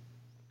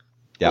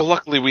 Well,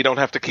 luckily we don't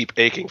have to keep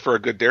aching for a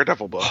good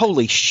Daredevil book.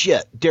 Holy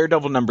shit!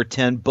 Daredevil number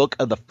 10, book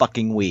of the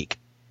fucking week.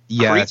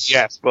 Yes.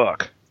 Yes,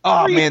 book.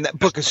 Oh man, that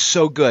book is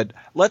so good.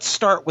 Let's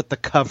start with the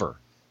cover.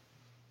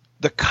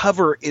 The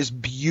cover is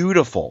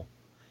beautiful.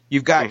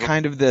 You've got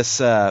kind of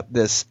this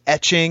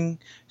etching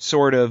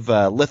sort of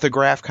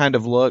lithograph kind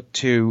of look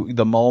to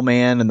the Mole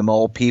Man and the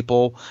Mole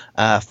People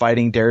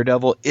fighting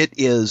Daredevil. It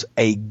is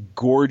a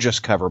gorgeous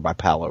cover by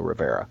Paulo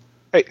Rivera.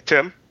 Hey,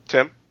 Tim,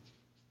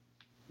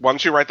 why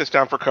don't you write this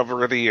down for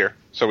cover of the year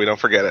so we don't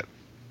forget it?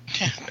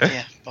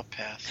 Yeah, I'll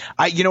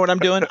pass. You know what I'm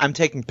doing? I'm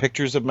taking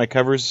pictures of my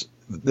covers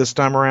this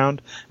time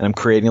around, and I'm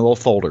creating a little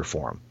folder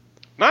for them.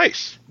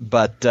 Nice.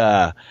 But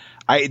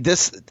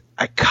this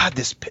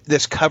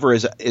cover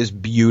is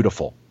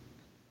beautiful.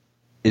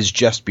 Is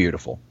just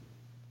beautiful.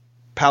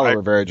 Paulo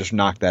Rivera just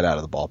knocked that out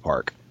of the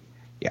ballpark.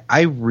 Yeah,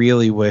 I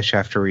really wish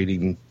after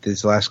reading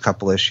these last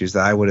couple issues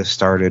that I would have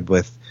started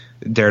with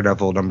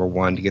Daredevil number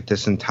 1 to get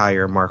this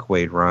entire Mark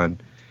Waid run.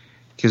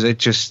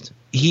 Because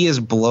he is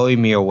blowing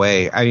me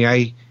away. I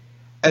mean,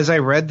 as I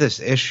read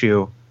this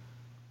issue,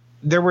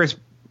 there were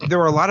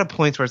a lot of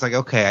points where it's like,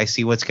 okay, I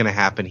see what's going to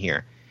happen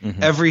here.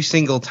 Mm-hmm. Every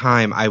single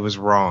time I was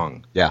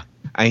wrong. Yeah.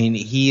 I mean,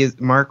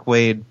 Mark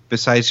Waid,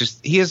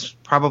 he is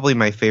probably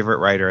my favorite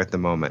writer at the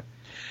moment.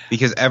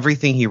 Because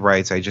everything he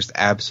writes, I just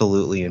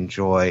absolutely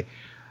enjoy.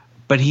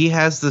 But he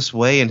has this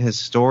way in his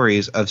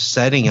stories of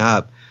setting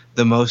up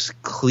the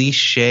most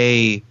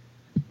cliche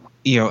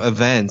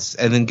events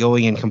and then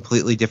going in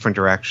completely different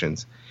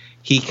directions.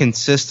 He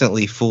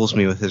consistently fools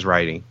me with his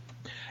writing.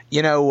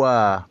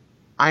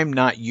 I'm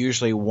not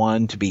usually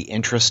one to be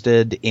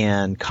interested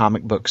in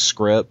comic book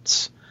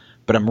scripts,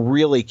 but I'm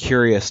really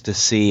curious to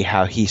see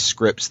how he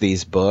scripts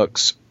these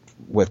books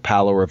with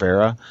Paulo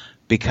Rivera,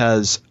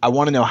 because I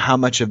want to know how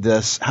much of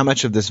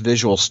this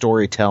visual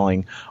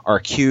storytelling are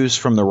cues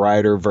from the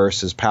writer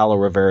versus Paulo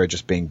Rivera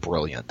just being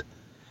brilliant.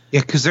 Yeah,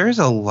 because there's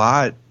a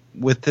lot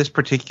with this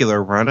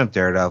particular run of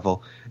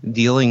Daredevil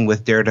dealing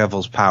with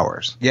Daredevil's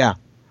powers. Yeah.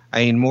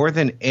 I mean, more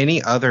than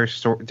any other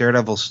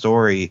Daredevil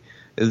story,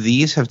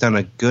 these have done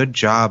a good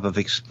job of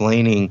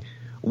explaining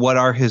what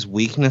are his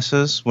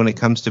weaknesses when it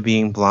comes to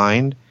being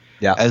blind,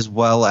 as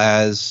well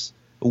as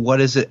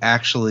what is it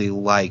actually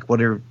like?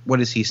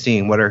 What is he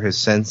seeing? What are his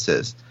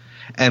senses?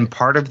 And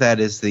part of that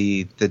is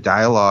the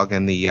dialogue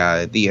and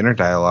the inner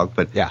dialogue,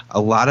 but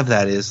a lot of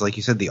that is, like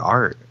you said, the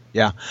art.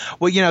 Yeah.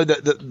 Well,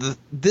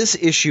 this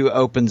issue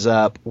opens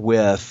up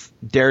with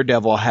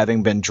Daredevil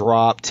having been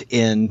dropped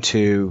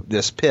into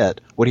this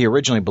pit, what he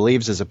originally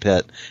believes is a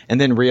pit,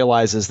 and then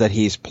realizes that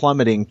he's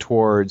plummeting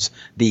towards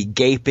the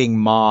gaping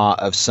maw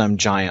of some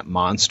giant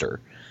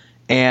monster.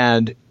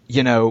 And,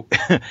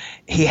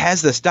 he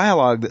has this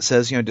dialogue that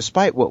says,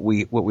 despite what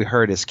we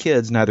heard as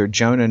kids, neither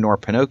Jonah nor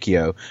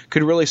Pinocchio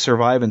could really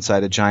survive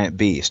inside a giant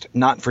beast.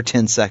 Not for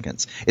 10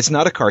 seconds. It's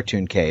not a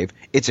cartoon cave.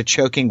 It's a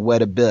choking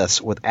wet abyss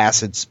with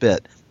acid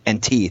spit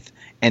and teeth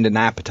and an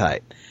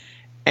appetite.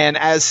 And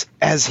as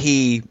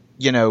he,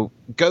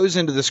 goes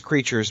into this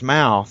creature's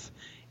mouth,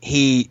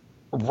 he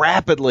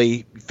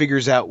rapidly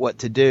figures out what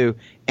to do,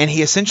 and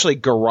he essentially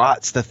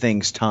garrots the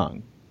thing's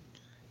tongue.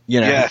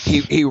 Yes.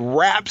 He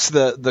wraps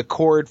the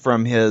cord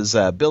from his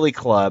billy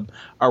club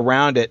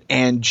around it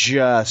and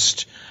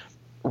just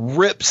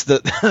rips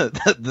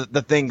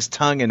the thing's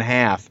tongue in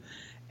half.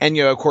 And,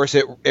 of course,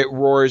 it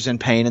roars in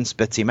pain and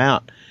spits him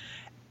out.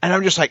 And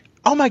I'm just like,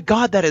 oh, my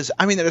God, that is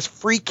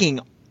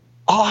freaking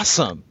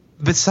awesome.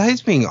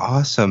 Besides being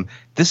awesome,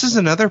 this is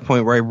another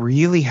point where I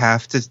really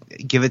have to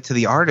give it to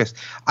the artist.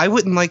 I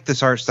wouldn't like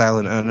this art style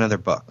in another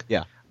book.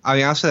 Yeah. I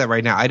mean, I'll say that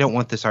right now. I don't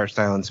want this art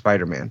style in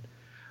Spider-Man.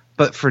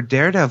 But for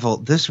Daredevil,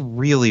 this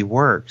really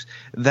works.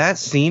 That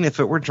scene,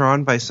 if it were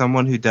drawn by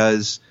someone who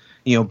does,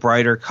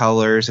 brighter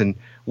colors and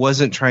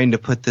wasn't trying to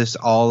put this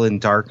all in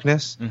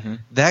darkness,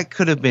 that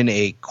could have been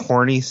a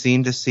corny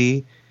scene to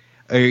see.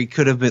 Or it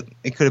could have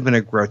been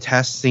a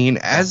grotesque scene.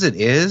 As it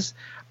is,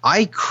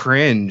 I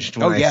cringed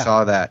when I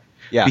saw that.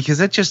 Yeah.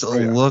 Because it just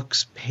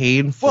looks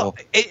painful. Well,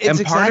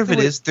 and part of it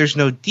is there's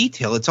no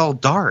detail. It's all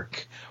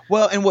dark.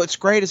 Well, and what's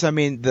great is,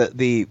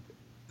 the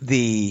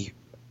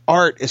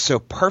art is so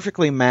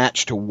perfectly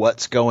matched to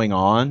what's going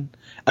on.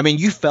 I mean,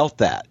 you felt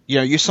that.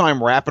 You saw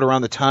him wrap it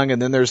around the tongue,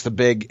 and then there's the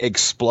big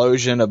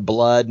explosion of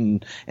blood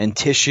and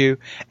tissue.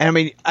 And I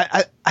mean,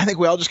 I think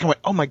we all just kind of went,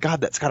 oh my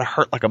God, that's got to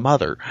hurt like a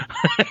mother.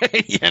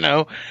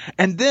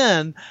 And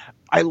then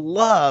I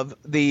love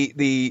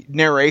the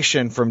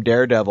narration from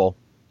Daredevil.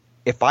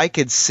 If I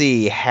could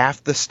see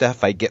half the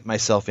stuff I get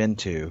myself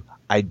into,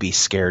 I'd be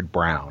scared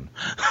brown.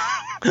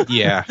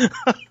 Yeah.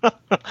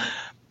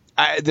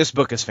 This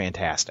book is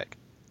fantastic.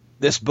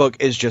 This book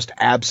is just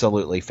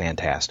absolutely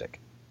fantastic.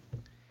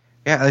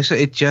 Yeah,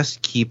 it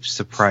just keeps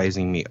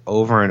surprising me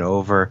over and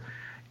over.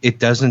 It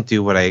doesn't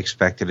do what I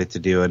expected it to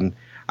do, and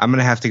I'm going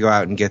to have to go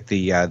out and get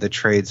the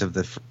trades of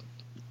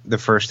the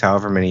first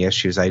however many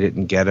issues I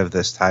didn't get of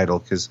this title,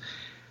 because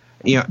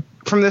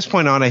from this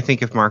point on, I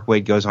think if Mark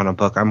Waid goes on a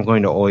book, I'm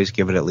going to always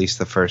give it at least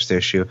the first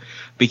issue,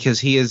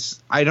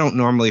 because I don't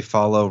normally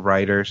follow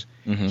writers.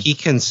 Mm-hmm. He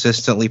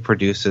consistently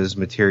produces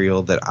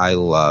material that I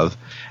love,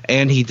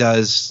 and he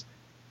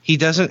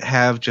doesn't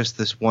have just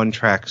this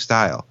one-track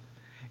style.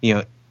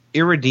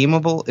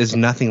 Irredeemable is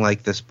nothing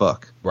like this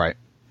book. Right.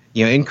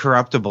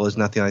 Incorruptible is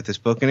nothing like this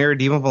book, and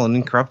Irredeemable and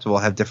Incorruptible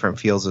have different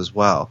feels as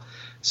well.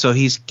 So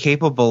he's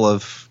capable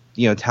of,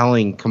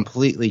 telling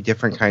completely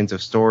different kinds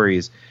of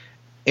stories,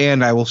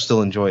 and I will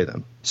still enjoy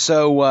them.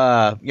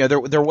 So,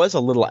 there was a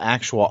little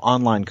actual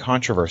online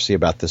controversy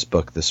about this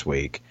book this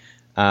week.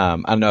 I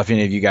don't know if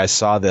any of you guys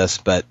saw this,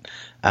 but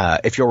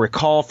if you'll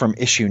recall from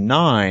issue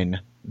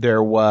 9,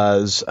 there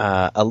was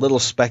a little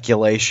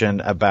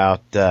speculation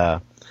about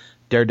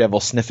Daredevil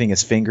sniffing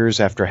his fingers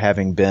after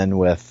having been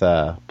with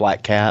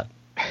Black Cat.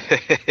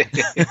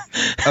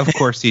 Of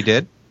course he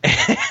did.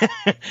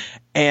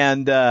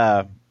 And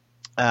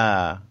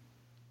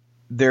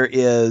there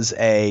is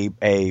a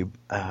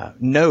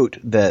note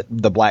that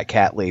the Black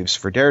Cat leaves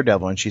for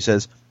Daredevil, and she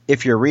says,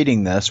 "If you're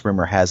reading this,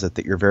 rumor has it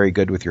that you're very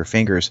good with your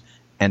fingers,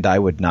 and I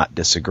would not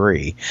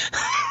disagree."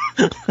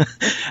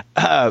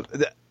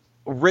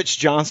 Rich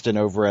Johnston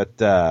over at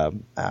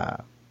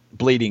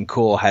Bleeding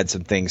Cool had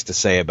some things to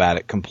say about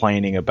it,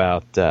 complaining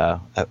about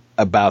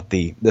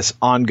this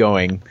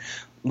ongoing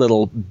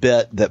little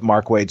bit that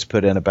Mark Waid's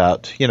put in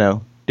about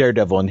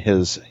Daredevil and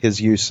his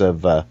use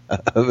of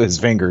his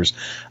fingers.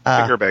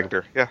 Finger banged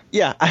her, yeah.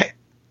 Yeah,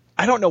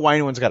 I don't know why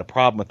anyone's got a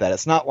problem with that.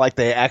 It's not like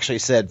they actually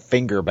said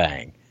finger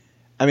bang.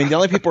 I mean, the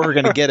only people who are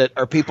going to get it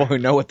are people who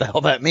know what the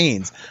hell that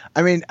means.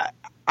 I mean,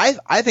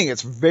 I think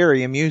it's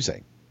very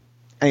amusing.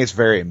 I think it's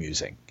very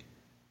amusing.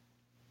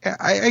 Yeah,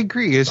 I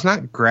agree. It's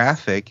not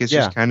graphic. It's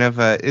just kind of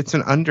it's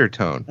an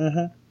undertone.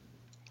 Mm-hmm.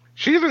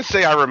 She didn't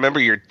say, "I remember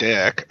your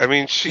dick." I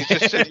mean, she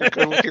just said, "You're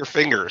good with your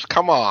fingers."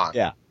 Come on.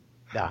 Yeah.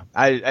 Yeah.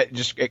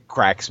 It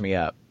cracks me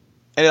up.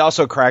 And it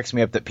also cracks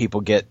me up that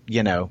people get,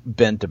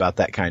 bent about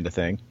that kind of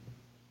thing.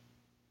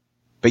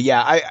 But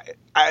yeah,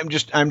 I'm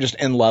just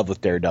in love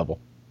with Daredevil.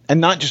 And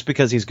not just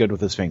because he's good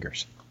with his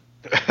fingers.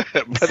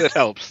 But it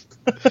helps.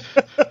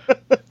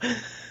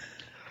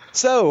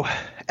 So,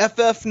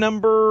 FF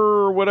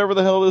number whatever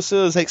the hell this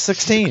is,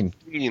 16.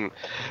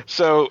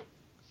 So,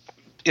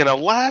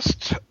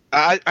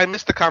 I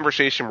missed the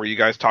conversation where you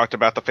guys talked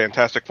about the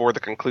Fantastic Four, the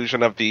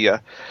conclusion of the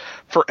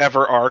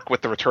Forever arc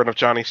with the return of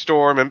Johnny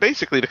Storm, and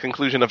basically the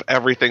conclusion of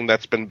everything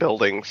that's been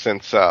building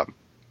since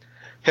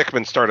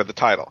Hickman started the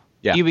title.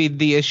 Yeah. You mean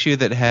the issue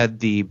that had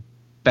the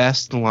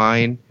best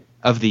line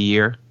of the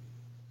year?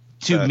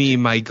 To me,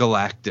 my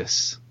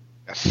Galactus.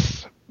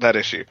 Yes, that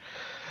issue.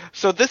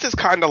 So this is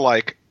kind of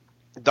like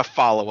the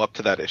follow-up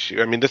to that issue.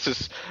 I mean, this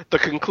is the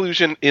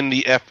conclusion in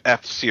the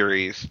FF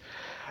series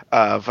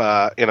of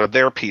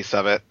their piece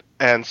of it,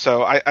 and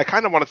so I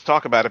kind of wanted to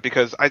talk about it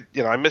because I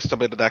missed a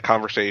bit of that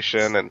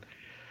conversation,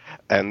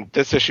 and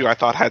this issue I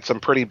thought had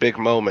some pretty big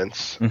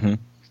moments. Mm-hmm.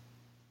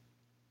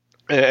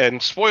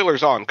 And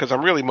spoilers on, because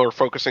I'm really more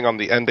focusing on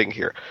the ending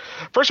here.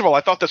 First of all, I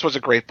thought this was a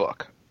great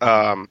book.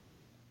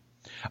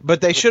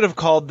 But they should have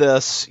called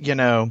this,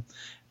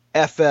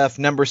 FF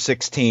number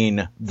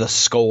 16, The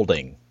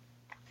Scolding.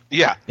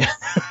 Yeah.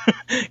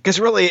 Because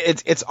really,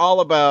 it's all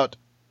about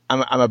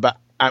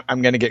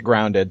I'm going to get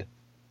grounded.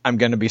 I'm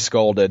going to be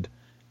scolded.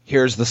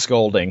 Here's the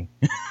scolding.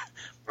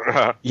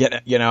 I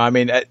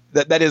mean,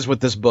 that is what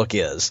this book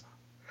is.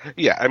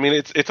 Yeah, I mean,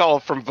 it's all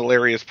from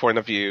Valeria's point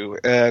of view.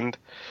 And,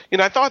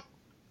 I thought,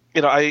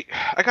 I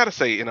got to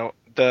say,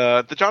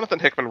 the Jonathan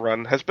Hickman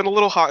run has been a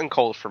little hot and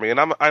cold for me. And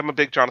I'm a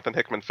big Jonathan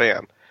Hickman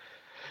fan.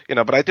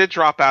 But I did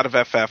drop out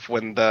of FF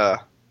when the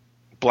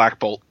Black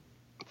Bolt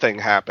thing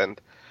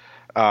happened.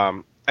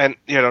 And,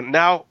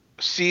 now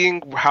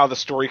seeing how the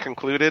story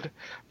concluded,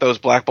 those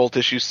Black Bolt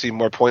issues seem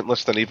more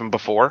pointless than even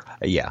before.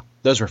 Yeah,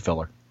 those were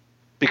filler.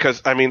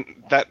 Because, I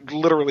mean, that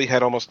literally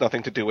had almost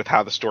nothing to do with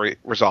how the story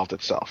resolved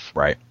itself.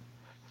 Right.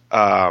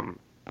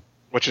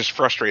 Which is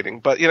frustrating.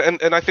 But,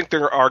 and I think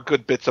there are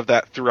good bits of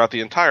that throughout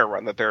the entire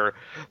run, that there are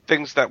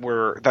things that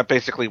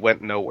basically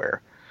went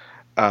nowhere.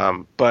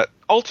 But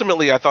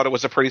ultimately, I thought it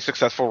was a pretty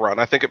successful run.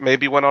 I think it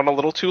maybe went on a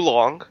little too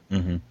long.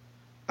 Mm-hmm.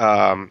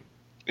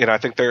 I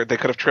think they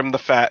could have trimmed the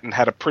fat and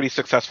had a pretty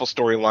successful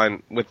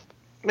storyline with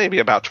maybe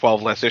about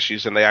 12 less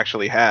issues than they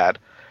actually had.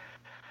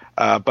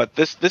 But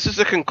this is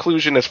a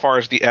conclusion as far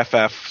as the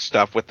FF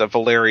stuff with the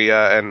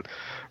Valeria and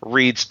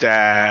Reed's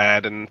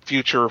dad and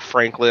future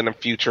Franklin and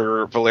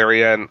future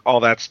Valeria and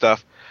all that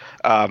stuff.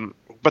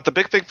 But the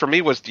big thing for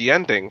me was the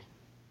ending.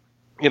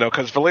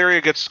 Because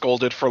Valeria gets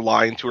scolded for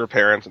lying to her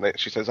parents, and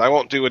she says, "I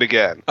won't do it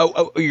again."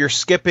 Oh, you're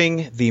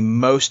skipping the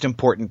most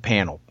important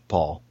panel,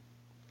 Paul.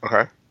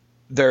 Okay.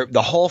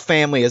 The whole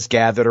family is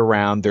gathered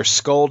around. They're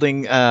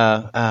scolding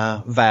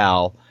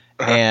Val,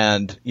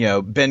 and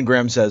Ben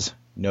Grimm says,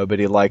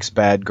 "Nobody likes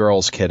bad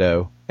girls,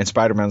 kiddo." And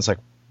Spider-Man's like,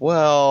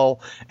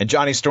 "Well," and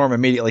Johnny Storm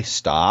immediately,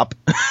 "Stop."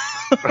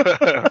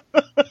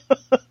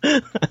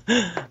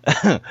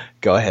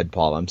 Go ahead,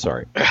 Paul. I'm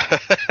sorry.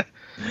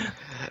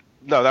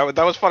 No,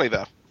 that was funny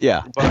though.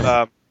 Yeah.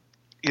 But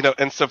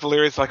and so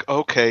Valeria's like,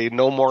 okay,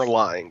 no more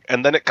lying,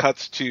 and then it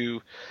cuts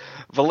to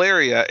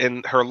Valeria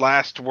in her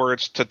last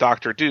words to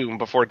Doctor Doom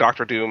before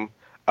Doctor Doom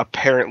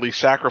apparently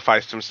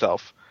sacrificed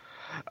himself.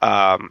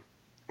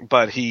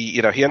 But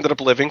he ended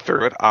up living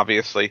through it,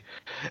 obviously,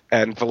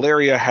 and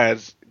Valeria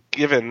has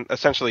given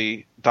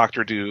essentially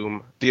Doctor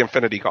Doom the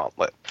Infinity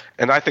Gauntlet,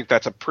 and I think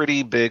that's a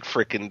pretty big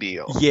freaking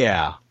deal.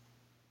 Yeah.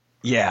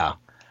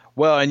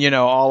 Well, and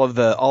all of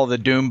the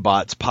Doom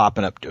bots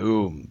popping up,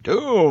 Doom.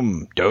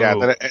 Yeah,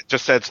 and then it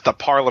just says the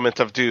Parliament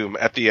of Doom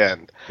at the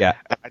end. Yeah.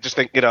 I just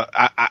think,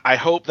 I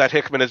hope that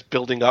Hickman is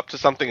building up to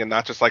something and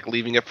not just like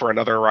leaving it for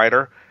another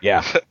writer.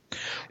 Yeah.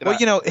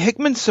 Well,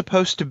 Hickman's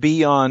supposed to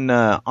be on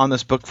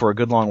this book for a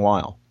good long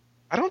while.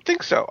 I don't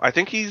think so. I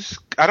think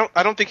I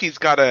don't think he's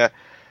got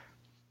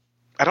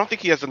I don't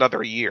think he has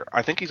another year.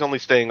 I think he's only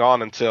staying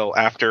on until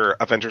after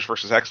Avengers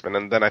vs. X-Men,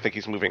 and then I think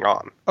he's moving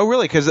on. Oh,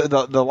 really? Because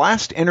the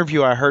last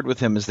interview I heard with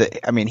him is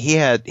that, I mean, he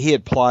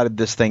had plotted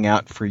this thing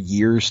out for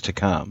years to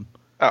come.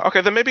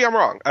 Okay, then maybe I'm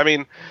wrong. I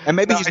mean, and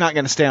maybe he's not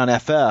going to stay on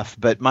FF,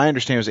 but my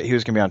understanding was that he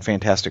was going to be on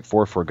Fantastic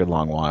Four for a good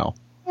long while.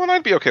 Well,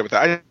 I'd be okay with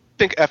that. I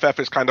think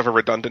FF is kind of a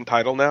redundant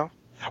title now.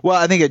 Well,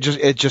 I think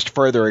it just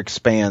further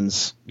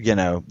expands,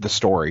 the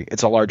story.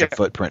 It's a larger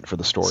footprint for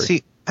the story.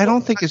 See, I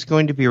don't think it's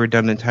going to be a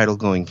redundant title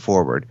going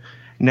forward.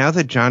 Now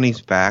that Johnny's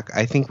back,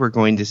 I think we're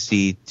going to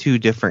see two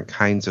different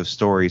kinds of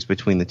stories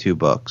between the two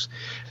books.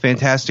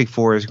 Fantastic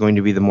Four is going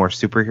to be the more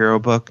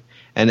superhero book,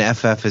 and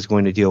FF is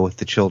going to deal with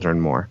the children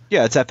more.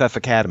 Yeah, it's FF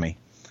Academy.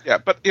 Yeah,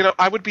 but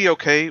I would be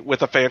okay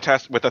with a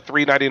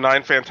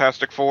 $3.99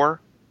 Fantastic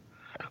Four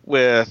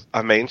with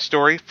a main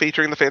story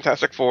featuring the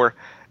Fantastic Four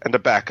and a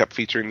backup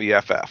featuring the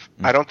FF.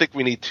 Mm-hmm. I don't think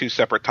we need two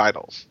separate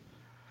titles.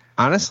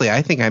 Honestly,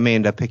 I think I may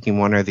end up picking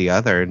one or the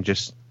other and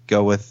just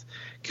go with,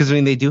 because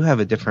they do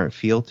have a different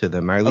feel to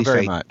them, or at least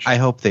I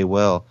hope they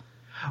will.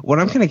 What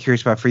I'm kind of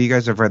curious about, for you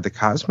guys who've read the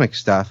Cosmic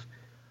stuff,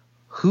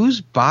 whose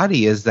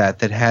body is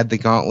that had the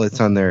gauntlets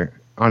on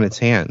its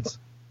hands?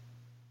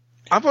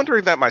 I'm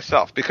wondering that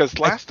myself, because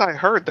last I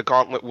heard the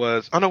gauntlet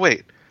was... Oh, no,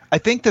 wait. I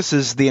think this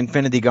is the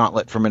Infinity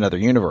Gauntlet from another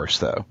universe,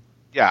 though.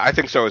 Yeah, I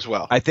think so as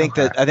well. I think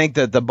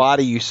that the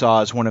body you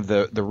saw is one of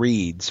the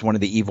Reeds, one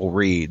of the evil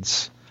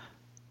Reeds.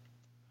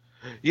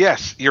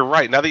 Yes, you're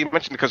right. Now that you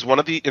mentioned it, because one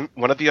of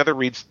the other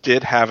Reeds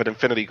did have an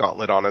Infinity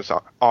Gauntlet on his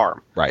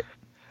arm. Right.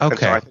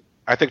 Okay. And so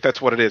I think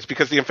that's what it is,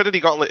 because the Infinity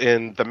Gauntlet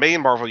in the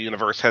main Marvel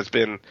universe has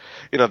been,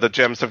 the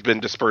gems have been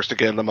dispersed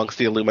again amongst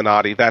the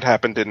Illuminati. That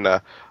happened in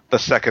the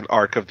second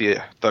arc of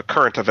the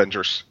current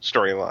Avengers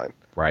storyline.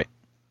 Right.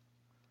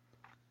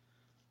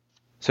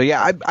 So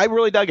yeah, I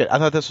really dug it. I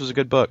thought this was a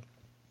good book.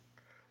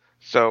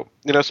 So,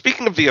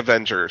 speaking of the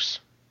Avengers,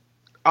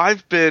 I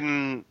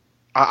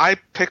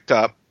picked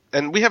up,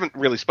 and we haven't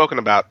really spoken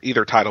about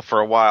either title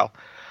for a while.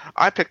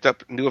 I picked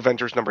up New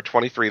Avengers number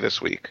 23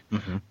 this week,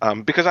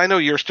 because I know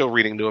you're still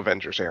reading New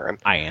Avengers, Aaron.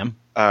 I am.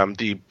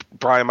 The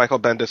Brian Michael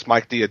Bendis,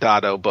 Mike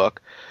Deodato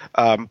book.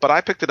 But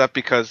I picked it up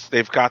because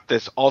they've got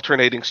this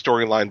alternating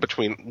storyline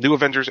between New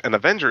Avengers and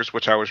Avengers,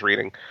 which I was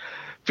reading,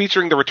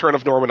 featuring the return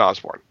of Norman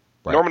Osborn.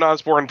 Right. Norman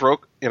Osborn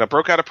broke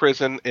out of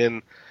prison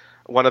in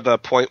one of the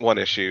 .1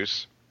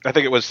 issues. I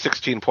think it was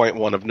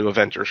 16.1 of New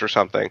Avengers or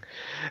something.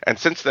 And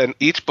since then,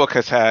 each book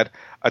has had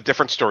a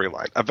different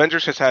storyline.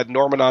 Avengers has had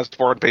Norman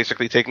Osborn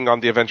basically taking on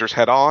the Avengers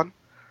head on,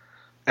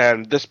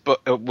 and this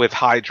book with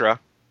Hydra.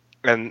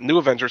 And New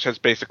Avengers has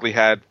basically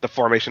had the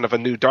formation of a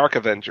new Dark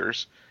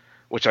Avengers,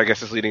 which I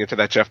guess is leading into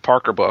that Jeff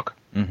Parker book.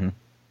 Mm-hmm.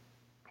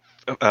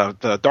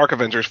 The Dark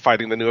Avengers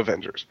fighting the New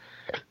Avengers.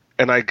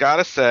 And I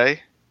gotta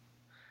say,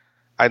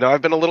 I know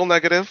I've been a little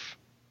negative.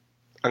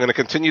 I'm going to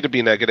continue to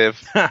be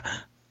negative.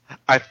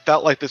 I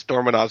felt like this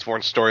Norman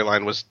Osborn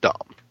storyline was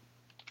dumb.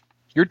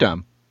 You're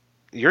dumb.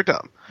 You're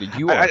dumb.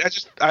 You are.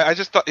 I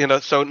just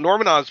thought, so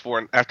Norman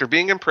Osborn, after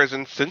being in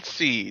prison since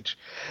Siege,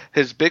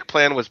 his big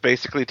plan was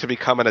basically to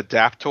become an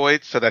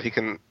adaptoid so that he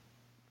can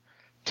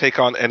take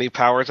on any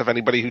powers of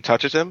anybody who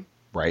touches him.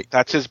 Right.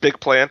 That's his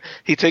big plan.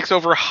 He takes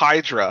over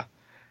Hydra,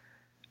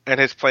 and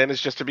his plan is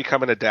just to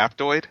become an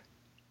adaptoid.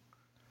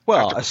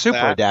 Well, a super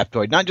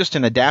adaptoid. Not just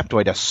an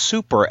adaptoid, a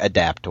super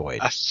adaptoid.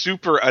 A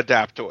super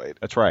adaptoid.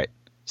 That's right.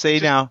 Say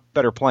now,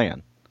 better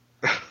plan.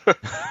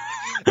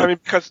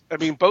 Because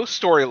both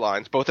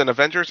storylines, both in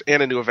Avengers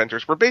and in New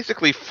Avengers, were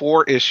basically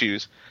 4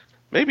 issues,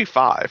 maybe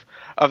 5,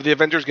 of the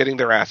Avengers getting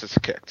their asses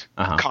kicked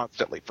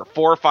constantly for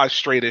 4 or 5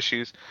 straight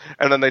issues,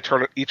 and then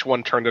each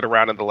one turned it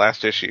around in the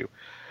last issue.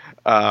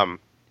 And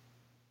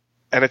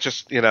it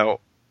just,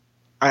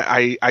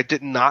 I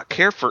did not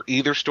care for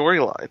either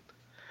storyline.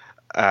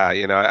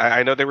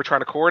 I know they were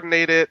trying to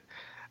coordinate it.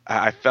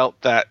 I felt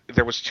that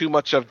there was too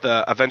much of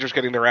the Avengers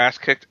getting their ass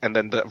kicked, and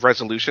then the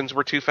resolutions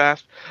were too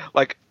fast.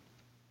 Like,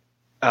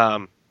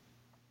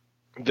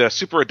 the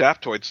Super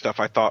Adaptoid stuff,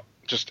 I thought,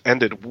 just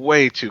ended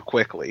way too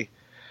quickly.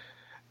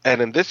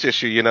 And in this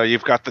issue,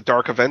 you've got the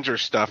Dark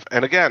Avengers stuff.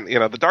 And again,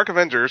 the Dark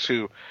Avengers,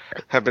 who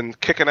have been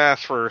kicking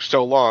ass for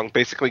so long,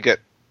 basically get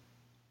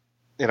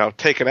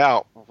taken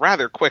out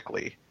rather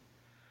quickly.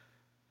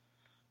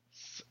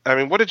 I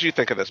mean, what did you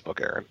think of this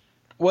book, Aaron?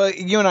 Well,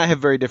 you and I have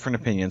very different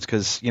opinions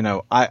because,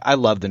 I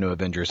love the New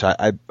Avengers.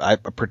 I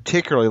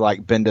particularly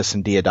like Bendis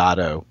and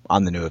Deodato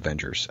on the New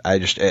Avengers.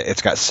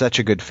 It's got such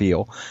a good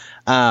feel.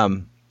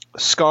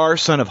 Scar,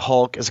 Son of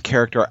Hulk, is a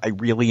character I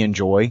really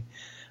enjoy.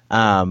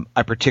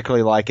 I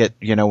particularly like it,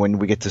 when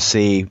we get to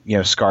see,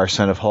 Scar,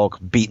 Son of Hulk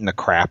beating the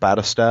crap out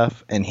of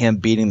stuff, and him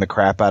beating the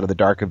crap out of the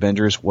Dark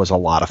Avengers was a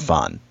lot of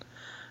fun.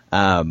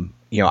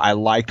 I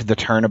liked the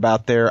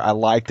turnabout there. I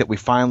liked that we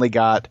finally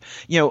got,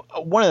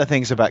 one of the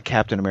things about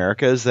Captain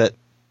America is that,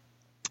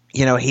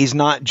 he's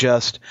not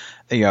just,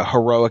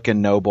 heroic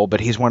and noble, but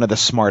he's one of the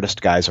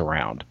smartest guys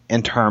around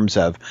in terms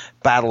of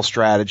battle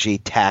strategy,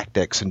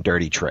 tactics, and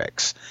dirty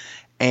tricks.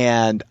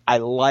 And I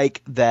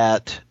like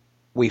that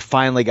we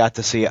finally got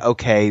to see,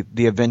 okay,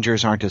 the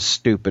Avengers aren't as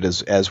stupid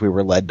as we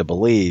were led to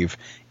believe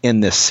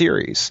in this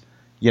series.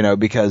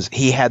 Because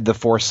he had the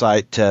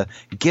foresight to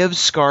give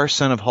Scar,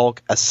 Son of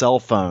Hulk, a cell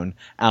phone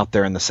out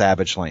there in the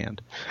Savage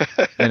Land.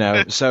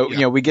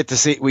 So we get to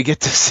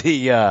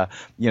see a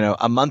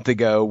month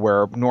ago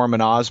where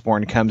Norman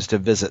Osborn comes to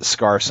visit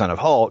Scar, Son of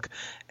Hulk,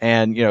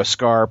 and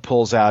Scar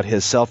pulls out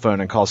his cell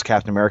phone and calls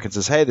Captain America and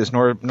says, "Hey, this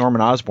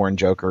Norman Osborn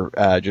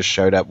Joker just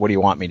showed up. What do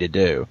you want me to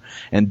do?"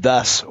 And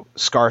thus,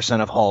 Scar, Son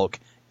of Hulk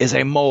is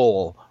a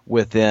mole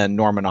within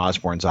Norman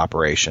Osborn's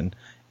operation.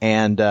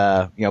 And,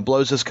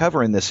 blows his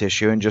cover in this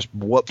issue and just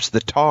whoops the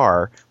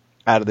tar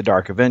out of the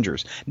Dark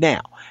Avengers.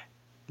 Now,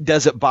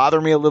 does it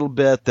bother me a little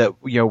bit that,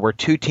 where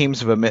two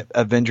teams of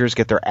Avengers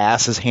get their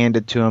asses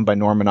handed to him by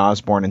Norman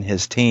Osborn and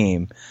his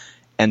team,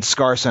 and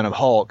Scar, Son of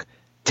Hulk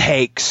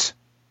takes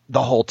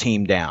the whole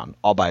team down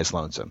all by his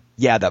lonesome?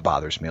 Yeah, that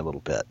bothers me a little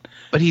bit.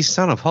 But he's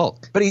Son of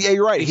Hulk. But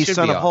you're right. He's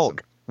Son of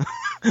awesome.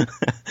 Hulk.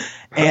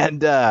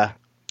 And,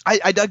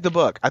 I dug the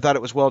book. I thought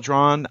it was well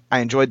drawn.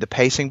 I enjoyed the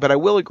pacing, but I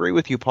will agree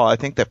with you, Paul. I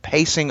think the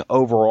pacing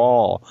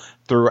overall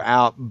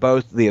throughout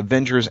both the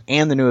Avengers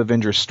and the New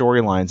Avengers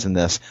storylines in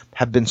this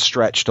have been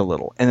stretched a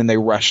little, and then they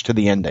rush to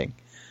the ending.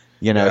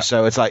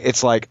 So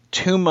it's like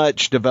too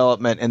much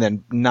development and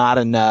then not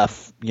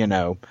enough,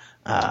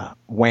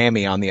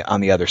 whammy on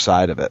the other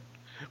side of it.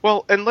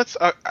 Well, and let's,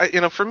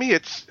 for me,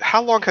 it's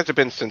how long has it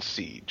been since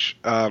Siege?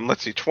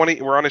 Let's see,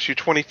 we're on issue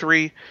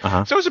 23,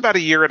 so it was about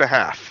a year and a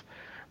half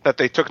that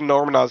they took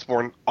Norman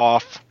Osborn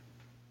off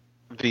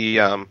the,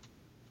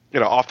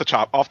 off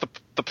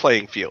the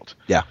playing field.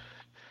 Yeah.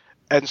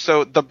 And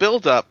so the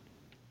build-up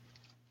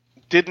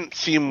didn't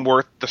seem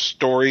worth the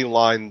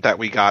storyline that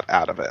we got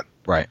out of it.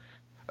 Right.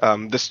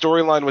 The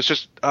storyline was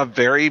just a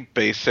very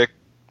basic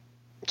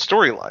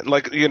storyline.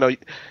 Like,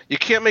 you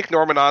can't make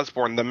Norman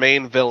Osborn the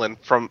main villain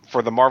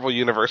for the Marvel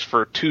Universe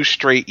for 2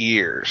 straight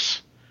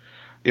years.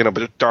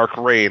 But Dark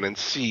Reign and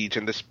Siege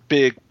and this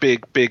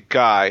big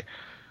guy.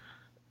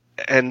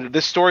 And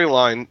this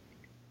storyline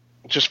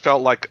just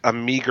felt like a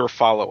meager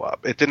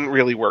follow-up. It didn't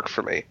really work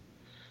for me.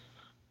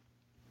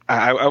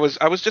 I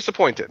was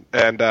disappointed,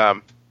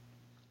 and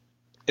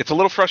it's a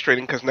little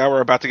frustrating because now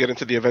we're about to get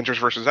into the Avengers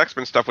versus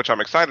X-Men stuff, which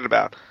I'm excited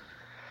about.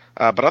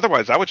 But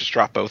otherwise, I would just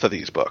drop both of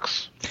these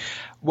books.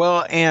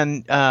 Well,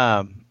 and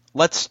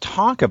let's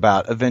talk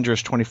about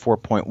Avengers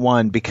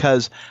 24.1,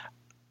 because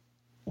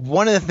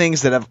one of the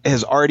things that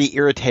has already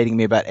irritating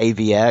me about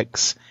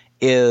AVX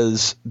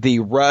is the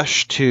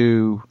rush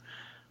to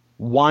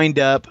wind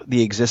up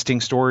the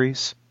existing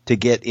stories to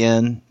get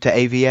into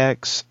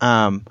AVX.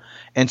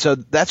 And so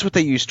that's what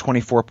they used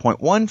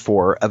 24.1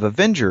 for of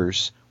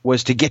Avengers,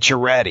 was to get you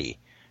ready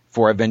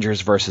for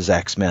Avengers versus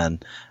X-Men.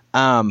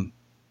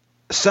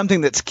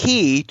 Something that's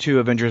key to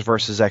Avengers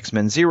versus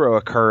X-Men 0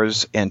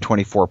 occurs in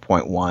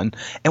 24.1.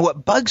 And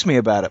what bugs me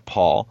about it,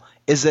 Paul,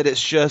 is that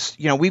it's just,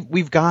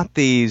 we've got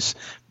these,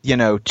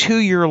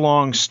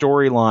 2-year-long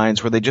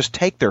storylines where they just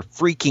take their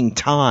freaking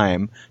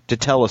time to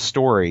tell a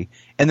story,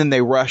 and then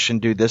they rush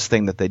and do this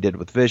thing that they did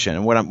with Vision.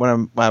 And what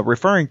I'm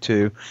referring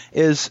to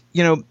is,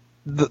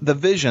 the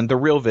Vision, the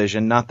real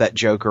Vision, not that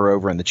Joker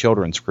over in the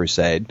Children's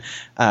Crusade,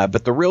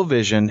 but the real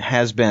Vision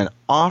has been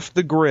off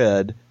the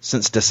grid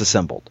since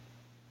Disassembled.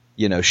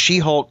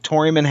 She-Hulk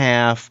tore him in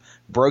half,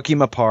 broke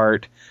him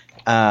apart,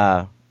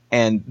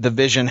 and the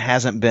Vision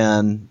hasn't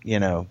been,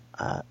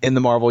 in the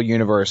Marvel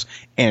Universe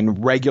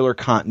in regular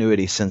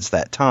continuity since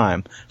that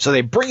time. So they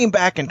bring him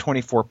back in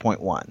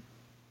 24.1.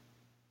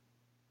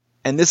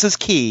 And this is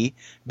key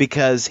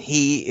because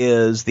he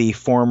is the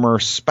former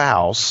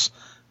spouse,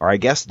 or I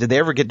guess, did they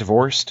ever get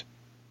divorced?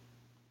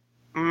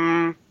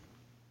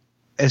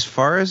 As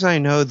far as I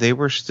know, they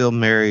were still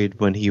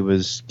married when he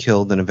was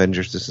killed in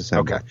Avengers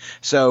Disassembled. Okay.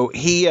 So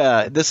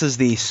this is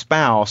the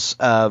spouse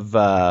of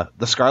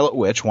the Scarlet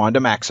Witch, Wanda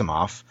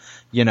Maximoff,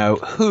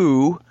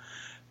 who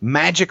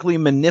magically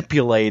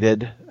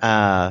manipulated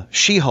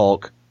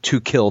She-Hulk to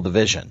kill the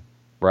Vision,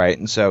 right?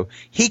 And so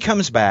he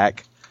comes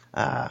back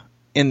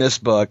in this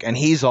book, and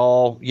he's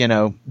all,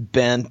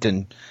 bent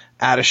and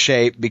out of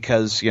shape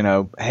because,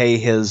 hey,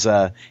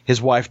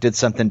 his wife did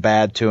something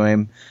bad to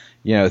him,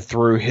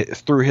 through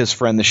his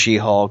friend the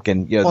She-Hulk,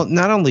 and well,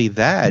 not only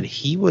that,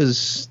 he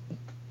was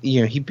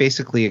he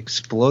basically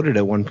exploded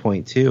at one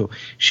point too.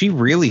 She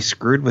really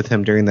screwed with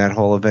him during that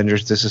whole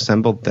Avengers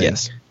Disassembled thing.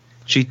 Yes.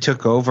 She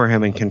took over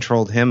him and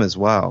controlled him as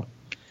well.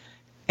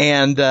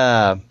 And,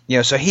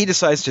 so he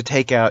decides to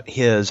take out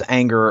his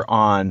anger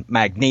on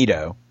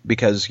Magneto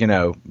because,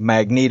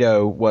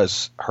 Magneto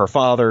was her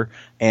father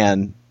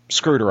and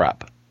screwed her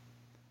up.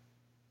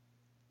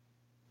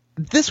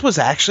 This was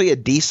actually a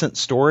decent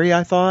story,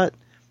 I thought.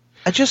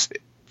 I just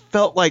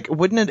felt like,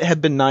 wouldn't it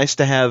have been nice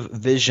to have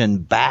Vision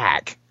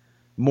back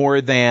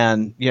more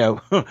than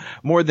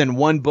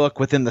one book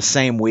within the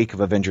same week of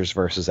Avengers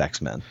versus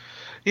X-Men?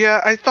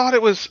 Yeah, I thought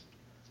it was,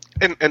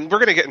 and we're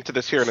going to get into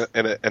this here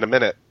in a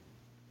minute.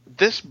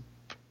 This,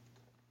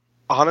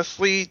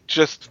 honestly,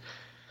 just,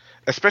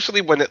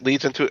 especially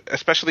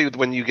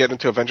when you get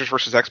into Avengers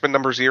versus X-Men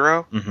number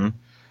 0,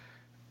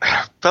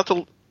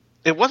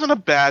 it wasn't a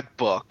bad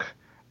book.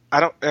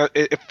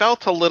 It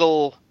felt a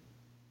little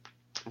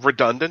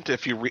redundant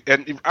if you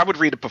and I would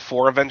read it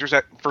before Avengers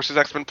versus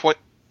X-Men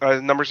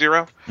number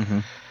 0,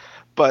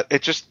 but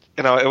it just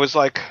it was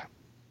like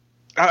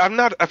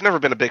I've never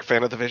been a big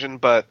fan of the Vision,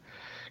 but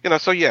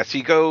so yes,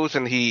 he goes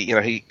and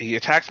he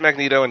attacks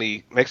Magneto and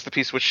he makes the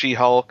peace with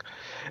She-Hulk,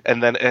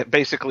 and then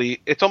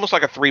it's almost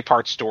like a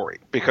 3-part story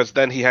because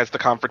then he has the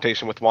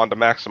confrontation with Wanda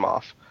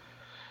Maximoff.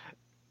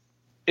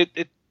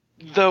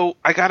 Though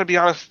I got to be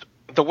honest,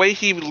 the way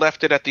he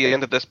left it at the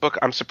end of this book,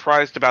 I'm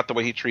surprised about the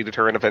way he treated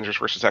her in Avengers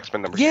versus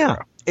X-Men number 0.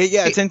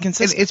 It's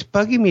inconsistent. It's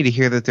bugging me to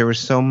hear that there was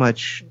so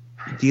much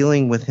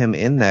dealing with him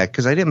in that,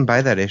 because I didn't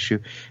buy that issue.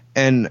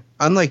 And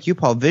unlike you,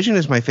 Paul, Vision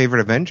is my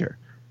favorite Avenger.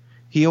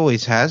 He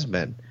always has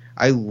been.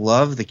 I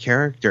love the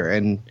character.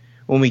 And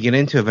when we get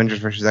into Avengers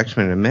versus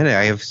X-Men in a minute,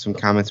 I have some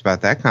comments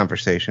about that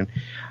conversation.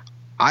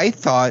 I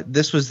thought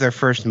this was their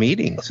first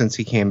meeting since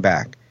he came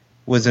back.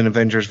 Was in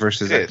Avengers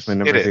versus X-Men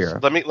number 0.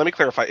 Let me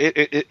clarify.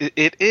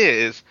 It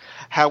is.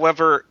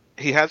 However,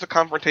 he has a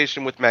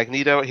confrontation with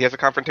Magneto. He has a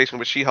confrontation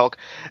with She-Hulk,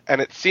 and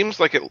it seems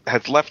like it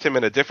has left him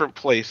in a different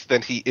place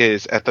than he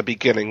is at the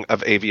beginning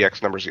of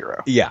AVX number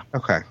 0. Yeah.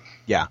 Okay.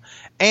 Yeah,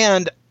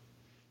 and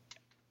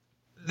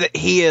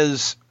he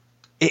is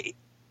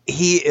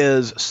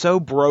so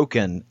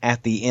broken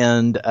at the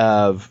end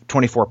of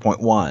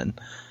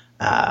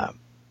 24.1.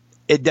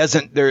 It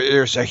doesn't.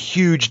 There's a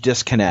huge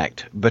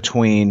disconnect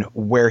between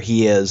where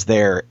he is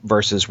there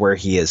versus where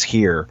he is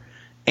here,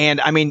 and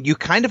I mean, you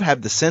kind of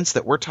have the sense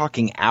that we're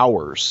talking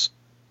hours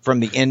from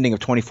the ending of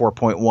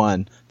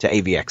 24.1 to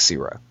AVX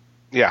 0.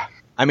 Yeah,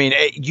 I mean,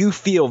 you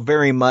feel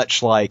very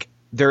much like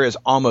there is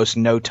almost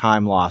no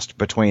time lost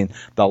between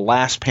the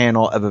last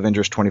panel of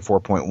Avengers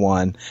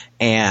 24.1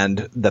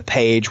 and the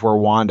page where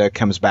Wanda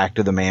comes back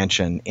to the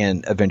mansion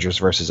in Avengers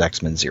versus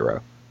X-Men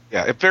 0.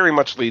 Yeah, it very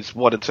much leads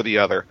one into the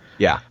other.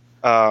 Yeah.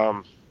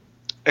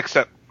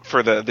 Except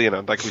for the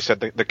like we said,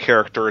 the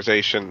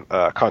characterization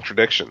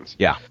contradictions.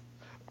 Yeah.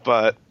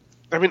 But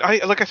I mean,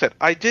 like I said,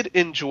 I did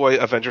enjoy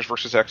Avengers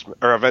versus X-Men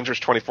or Avengers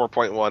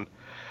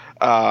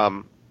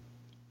 24.1.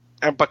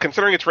 But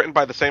considering it's written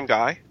by the same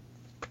guy,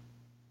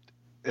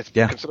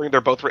 considering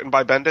they're both written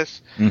by Bendis,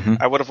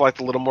 I would have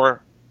liked a little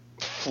more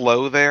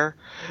flow there,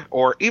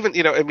 or even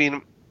I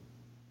mean,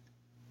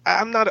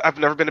 I've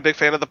never been a big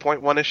fan of the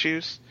 0.1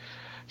 issues,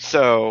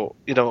 so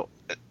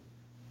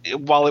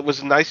while it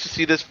was nice to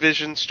see this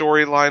Vision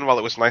storyline, while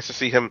it was nice to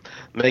see him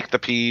make the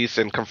peace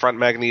and confront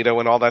Magneto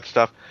and all that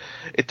stuff,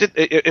 it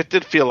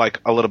did feel like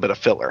a little bit of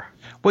filler.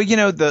 Well,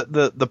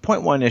 the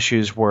 0.1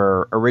 issues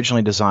were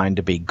originally designed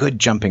to be good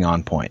jumping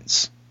on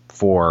points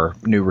for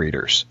new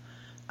readers,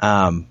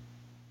 and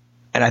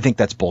I think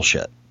that's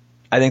bullshit.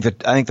 I think the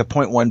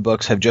 0.1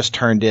 books have just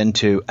turned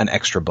into an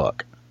extra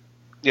book.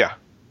 Yeah,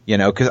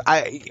 because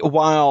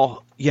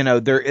while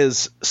there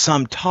is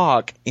some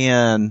talk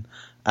in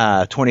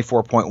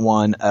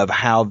 24.1 of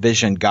how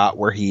Vision got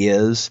where he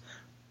is,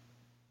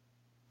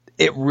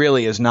 it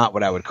really is not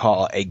what I would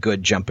call a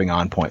good jumping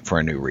on point for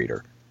a new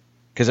reader.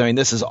 Because I mean,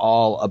 this is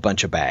all a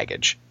bunch of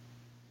baggage,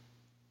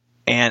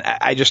 and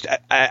I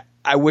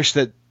wish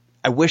that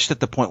the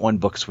 0.1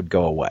 books would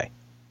go away,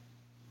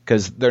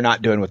 because they're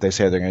not doing what they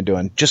say they're going to do.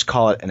 And just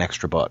call it an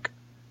extra book,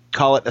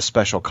 call it a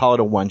special, call it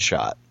a one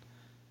shot.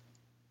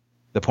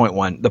 The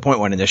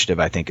 0.1 initiative,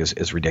 I think,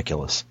 is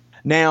ridiculous.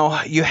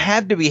 Now, you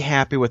had to be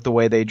happy with the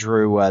way they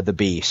drew the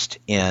Beast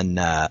in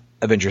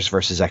Avengers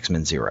vs.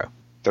 X-Men 0.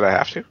 Did I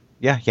have to?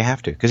 Yeah, you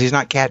have to, because he's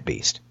not Cat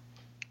Beast.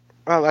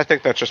 Well, I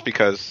think that's just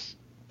because.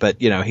 But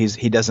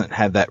he doesn't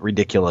have that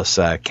ridiculous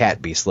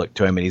Cat Beast look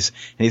to him, and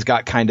he's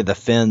got kind of the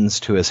fins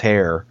to his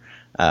hair,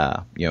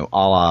 a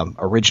la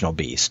original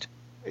Beast.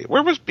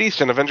 Where was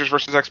Beast in Avengers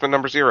vs. X-Men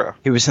number 0?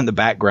 He was in the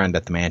background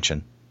at the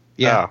mansion.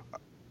 Yeah.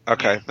 Oh,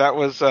 okay, that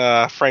was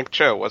Frank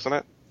Cho, wasn't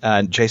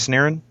it? Jason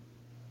Aaron.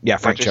 Yeah,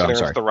 Frank Cho. I'm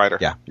sorry, the writer.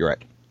 Yeah, you're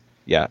right.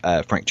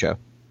 Yeah, Frank Cho.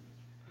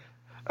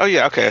 Oh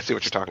yeah, okay, I see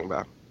what you're talking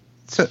about.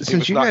 So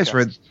since you guys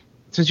read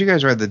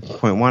the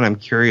 0.1, I'm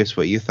curious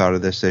what you thought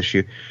of this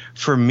issue.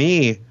 For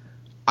me,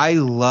 I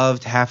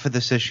loved half of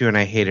this issue and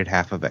I hated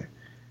half of it.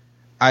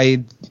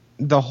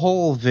 The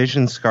whole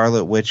Vision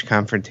Scarlet Witch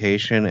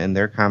confrontation and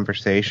their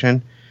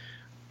conversation,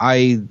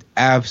 I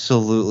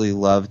absolutely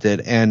loved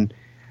it, and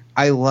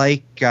I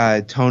like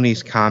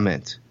Tony's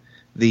comment.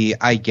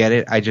 I get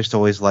it. I just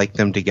always like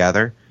them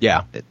together.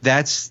 Yeah.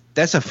 That's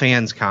a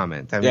fan's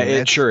comment. I mean,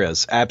 it sure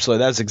is.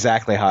 Absolutely. That's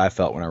exactly how I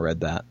felt when I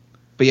read that.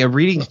 But yeah,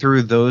 reading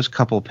through those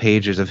couple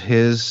pages of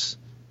his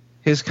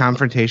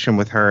confrontation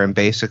with her and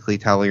basically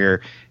telling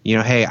her,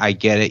 hey, I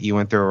get it. You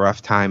went through a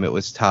rough time. It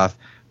was tough,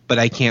 but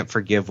I can't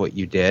forgive what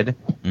you did.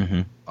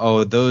 Mm-hmm.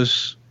 Oh,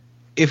 those.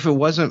 If it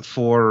wasn't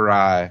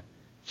for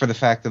the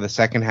fact that the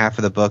second half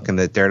of the book and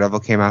that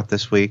Daredevil came out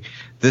this week,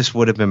 this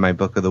would have been my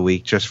book of the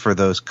week just for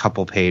those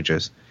couple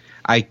pages.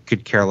 I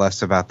could care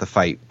less about the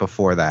fight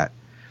before that,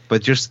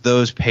 but just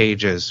those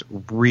pages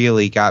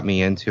really got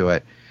me into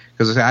it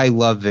because I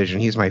love Vision.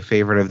 He's my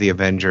favorite of the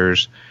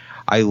Avengers.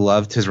 I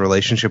loved his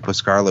relationship with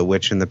Scarlet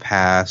Witch in the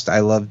past. I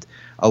loved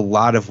a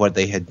lot of what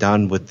they had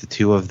done with the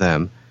two of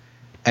them,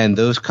 and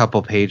those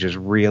couple pages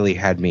really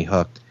had me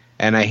hooked,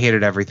 and I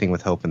hated everything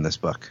with Hope in this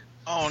book.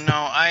 Oh no,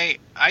 I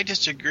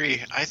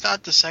disagree. I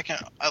thought the second,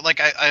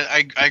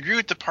 I agree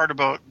with the part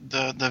about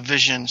the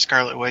Vision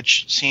Scarlet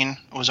Witch scene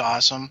was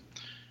awesome.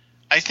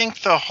 I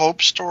think the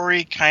Hope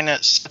story kind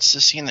of sets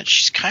the scene that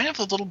she's kind of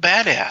a little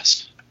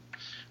badass.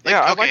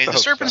 I okay, like the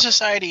Serpent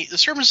Society. The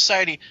Serpent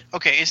Society.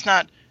 Okay, it's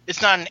not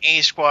an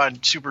A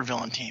squad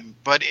supervillain team,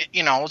 but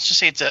let's just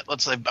say it's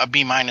a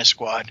B-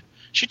 squad.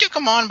 She took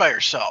them on by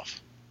herself.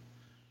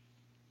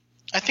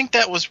 I think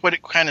that was what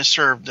it kind of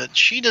served. That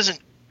she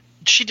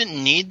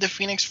didn't need the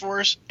Phoenix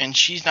Force, and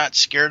she's not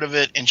scared of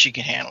it, and she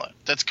can handle it.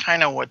 That's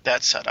kind of what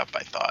that set up,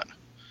 I thought.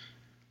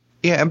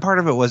 Yeah, and part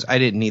of it was I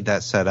didn't need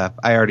that setup.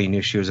 I already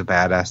knew she was a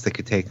badass that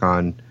could take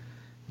on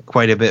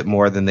quite a bit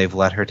more than they've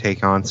let her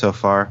take on so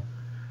far.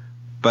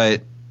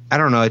 But I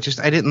don't know. I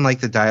didn't like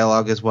the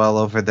dialogue as well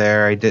over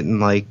there. I don't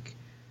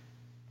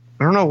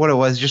know what it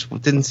was. It just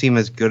didn't seem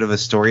as good of a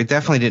story. It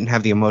definitely didn't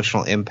have the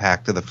emotional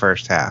impact of the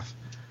first half.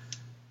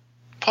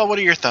 Paul, what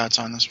are your thoughts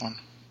on this one?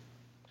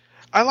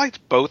 I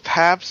liked both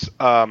halves.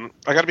 I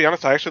got to be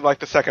honest, I actually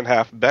liked the second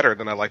half better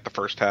than I liked the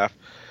first half.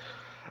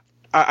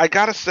 I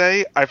got to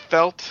say, I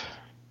felt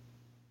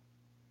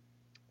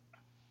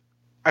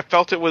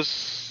it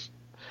was,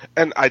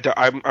 and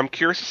I'm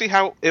curious to see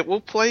how it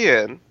will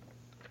play in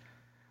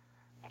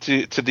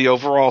to the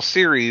overall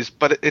series,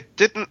 but it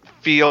didn't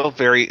feel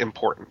very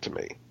important to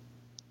me,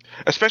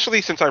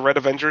 especially since I read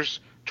Avengers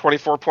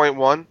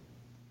 24.1.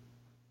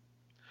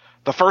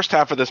 The first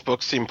half of this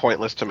book seemed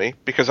pointless to me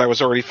because I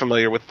was already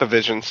familiar with the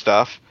Vision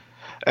stuff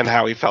and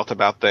how he felt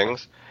about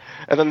things.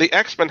 And then the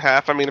X-Men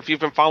half, I mean, if you've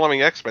been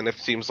following X-Men, it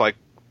seems like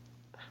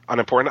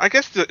unimportant. I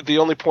guess the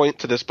only point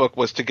to this book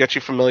was to get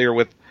you familiar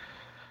with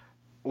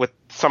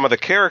some of the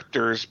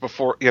characters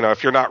before,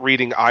 if you're not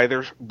reading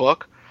either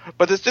book.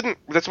 But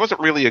this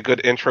wasn't really a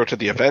good intro to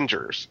the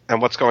Avengers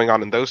and what's going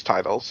on in those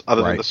titles,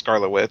 other than the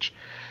Scarlet Witch.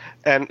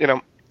 And,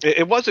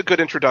 it was a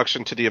good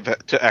introduction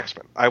to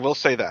X-Men. I will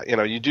say that.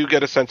 You do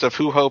get a sense of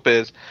who Hope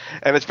is,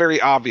 and it's very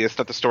obvious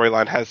that the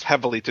storyline has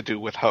heavily to do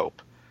with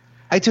Hope.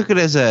 I took it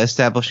as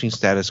establishing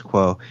status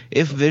quo.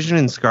 If Vision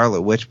and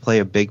Scarlet Witch play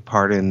a big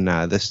part in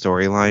this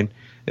storyline,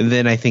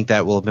 then I think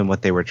that will have been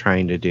what they were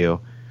trying to do.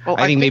 Well,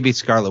 I think maybe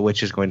Scarlet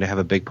Witch is going to have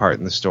a big part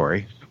in the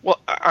story.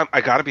 Well,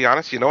 I got to be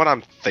honest. You know what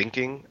I'm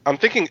thinking? I'm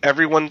thinking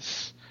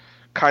everyone's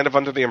kind of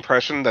under the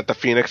impression that the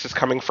Phoenix is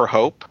coming for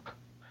Hope.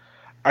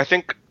 I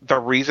think the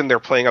reason they're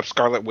playing up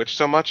Scarlet Witch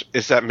so much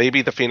is that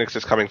maybe the Phoenix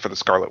is coming for the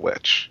Scarlet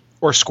Witch.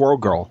 Or Squirrel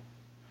Girl.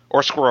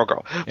 Or Squirrel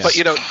Girl. Yes.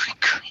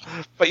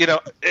 But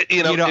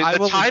I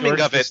will timing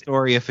endorse of the it.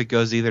 story if it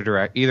goes either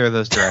of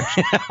those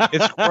directions.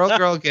 If Squirrel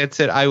Girl gets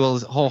it, I will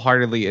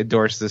wholeheartedly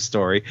endorse this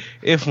story.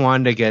 If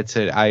Wanda gets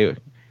it, I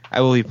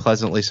will be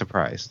pleasantly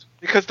surprised.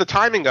 Because the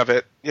timing of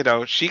it,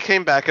 she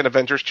came back in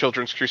Avengers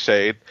Children's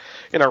Crusade,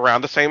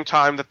 around the same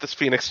time that this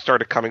Phoenix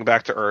started coming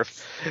back to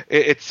Earth.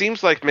 It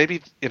seems like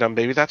maybe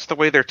that's the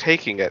way they're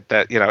taking it,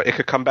 that, it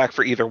could come back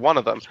for either one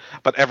of them,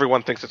 but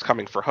everyone thinks it's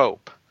coming for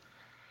Hope.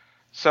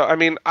 So, I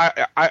mean,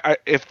 I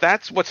if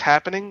that's what's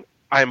happening,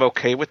 I'm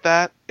okay with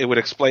that. It would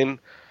explain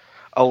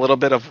a little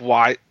bit of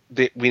why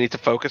we need to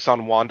focus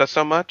on Wanda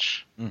so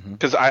much.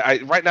 Because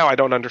right now I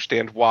don't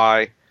understand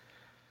why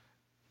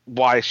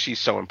she's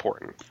so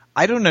important.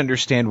 I don't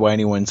understand why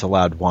anyone's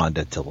allowed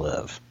Wanda to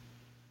live.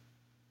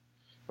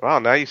 Well,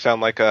 now you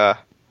sound like a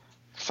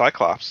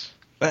Cyclops.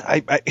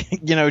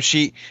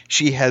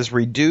 She has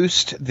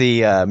reduced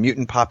the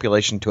mutant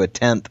population to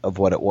 1/10 of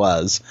what it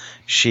was.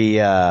 She,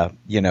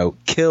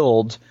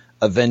 killed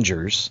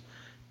Avengers.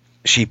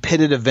 She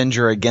pitted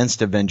Avenger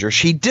against Avenger.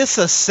 She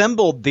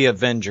disassembled the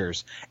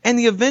Avengers. And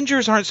the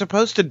Avengers aren't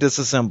supposed to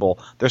disassemble.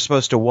 They're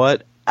supposed to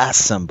what?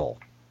 Assemble.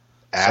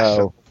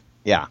 So,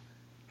 yeah,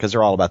 because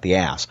they're all about the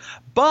ass.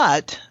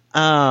 But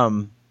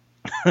I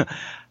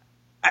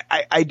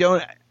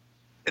don't.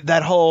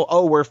 That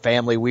whole we're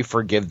family, we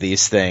forgive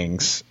these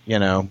things.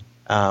 You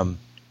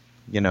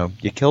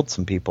killed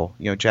some people.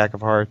 Jack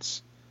of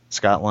Hearts,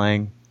 Scott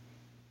Lang,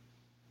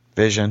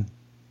 Vision.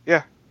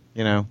 Yeah.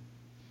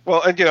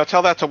 Well, and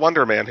tell that to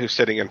Wonder Man who's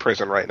sitting in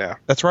prison right now.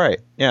 That's right.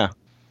 Yeah.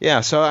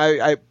 Yeah, so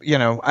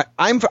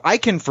I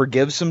can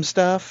forgive some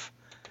stuff,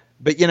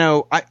 but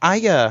I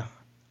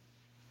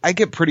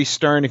get pretty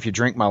stern if you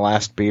drink my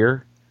last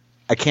beer.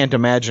 I can't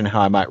imagine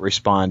how I might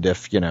respond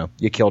if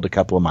you killed a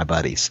couple of my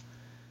buddies.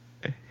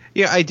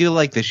 Yeah, I do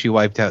like that she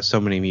wiped out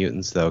so many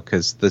mutants, though,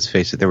 because let's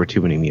face it, there were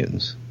too many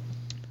mutants.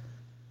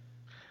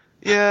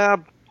 Yeah,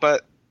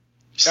 but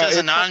Says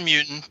a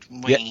non-mutant,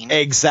 Wayne. Yeah,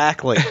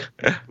 exactly.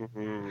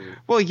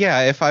 Well,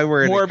 yeah, if I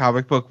were in More- a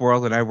comic book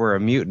world and I were a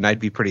mutant, I'd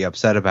be pretty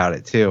upset about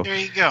it, too. There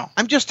you go.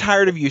 I'm just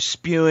tired of you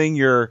spewing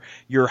your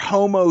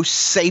Homo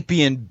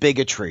sapien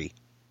bigotry.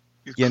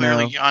 You're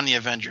clearly on the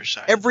Avengers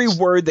side. Every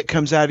word that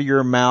comes out of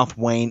your mouth,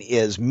 Wayne,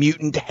 is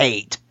mutant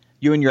hate.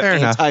 You and your Fair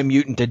enough.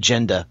 anti-mutant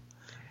agenda.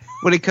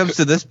 When it comes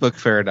to this book,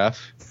 fair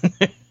enough.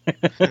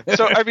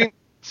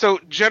 So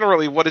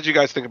generally, what did you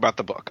guys think about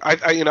the book? I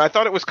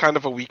thought it was kind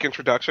of a weak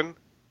introduction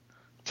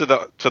to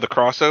the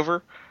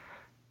crossover.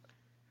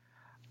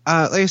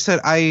 Like I said,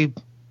 I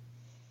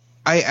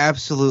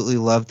absolutely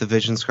loved the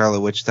Vision Scarlet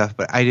Witch stuff,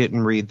 but I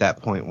didn't read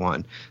that point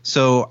one.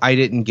 So I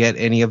didn't get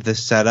any of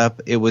this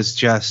setup. It was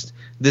just,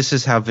 this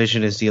is how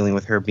Vision is dealing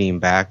with her being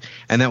back.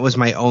 And that was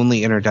my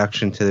only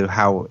introduction to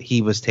how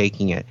he was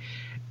taking it.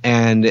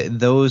 And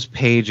those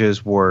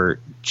pages were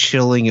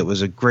chilling. It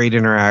was a great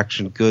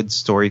interaction, good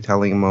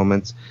storytelling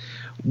moments.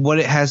 What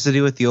it has to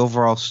do with the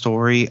overall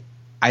story,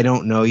 I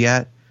don't know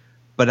yet.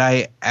 But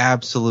I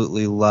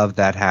absolutely love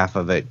that half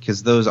of it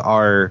because those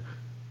are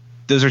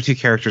two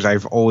characters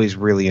I've always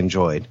really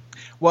enjoyed.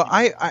 Well,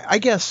 I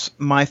guess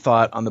my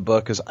thought on the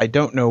book is I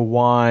don't know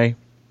why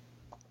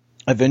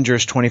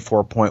Avengers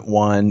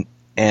 24.1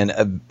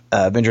 and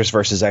Avengers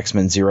vs.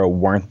 X-Men 0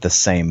 weren't the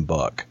same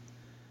book.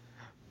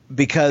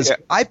 Because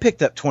I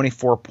picked up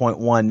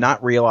 24.1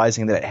 not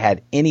realizing that it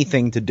had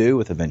anything to do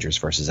with Avengers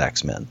vs.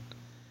 X-Men.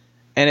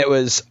 And it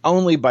was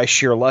only by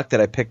sheer luck that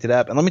I picked it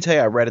up. And let me tell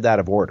you, I read it out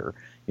of order.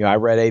 I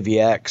read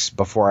AVX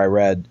before I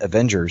read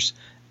Avengers.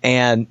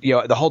 And,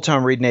 the whole time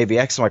I'm reading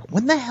AVX, I'm like,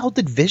 when the hell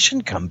did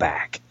Vision come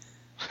back?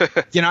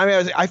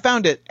 I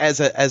found it as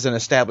an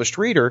established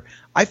reader,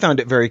 I found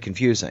it very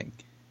confusing.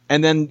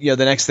 And then, the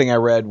next thing I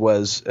read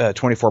was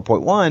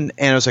 24.1,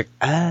 and I was like,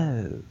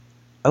 oh,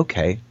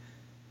 okay.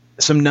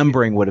 Some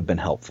numbering would have been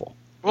helpful.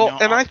 Well,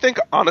 and I think,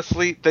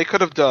 honestly, they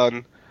could have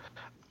done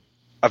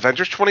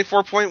Avengers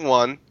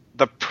 24.1,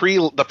 the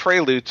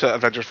prelude to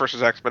Avengers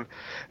vs. X-Men,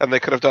 and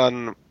they could have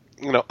done,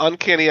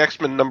 Uncanny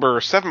X-Men number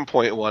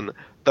 7.1,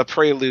 the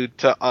prelude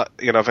to,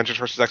 Avengers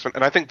vs. X-Men.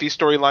 And I think these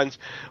storylines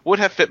would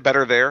have fit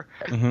better there.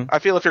 Mm-hmm. I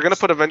feel if you're going to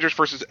put Avengers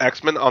vs.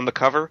 X-Men on the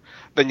cover,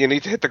 then you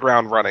need to hit the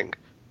ground running.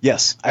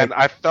 Yes. And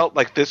I felt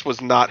like this was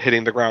not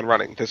hitting the ground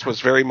running. This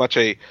was very much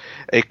a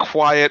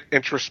quiet,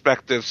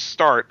 introspective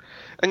start.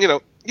 And,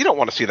 you don't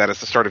want to see that as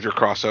the start of your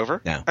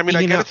crossover. No. I mean,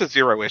 I get it's a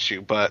 0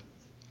 issue, but...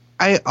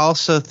 I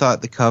also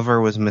thought the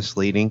cover was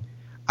misleading.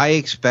 I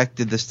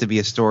expected this to be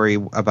a story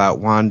about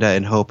Wanda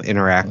and Hope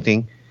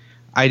interacting.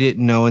 I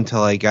didn't know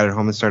until I got it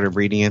home and started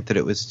reading it that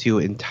it was two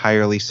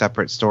entirely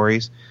separate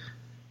stories.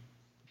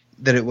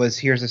 That it was,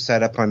 here's a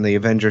setup on the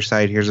Avengers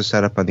side, here's a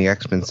setup on the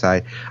X-Men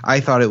side. I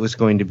thought it was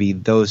going to be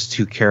those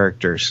two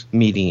characters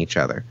meeting each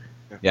other.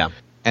 Yeah.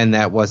 And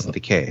that wasn't the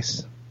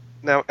case.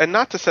 Now, and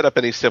not to set up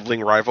any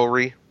sibling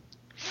rivalry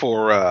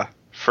for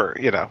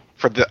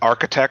the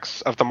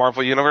architects of the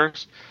Marvel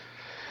Universe,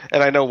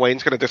 and I know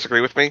Wayne's going to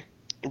disagree with me,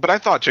 but I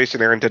thought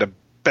Jason Aaron did a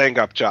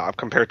bang-up job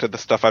compared to the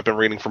stuff I've been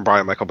reading from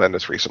Brian Michael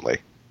Bendis recently.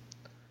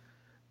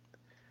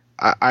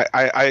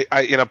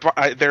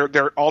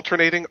 They're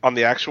alternating on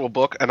the actual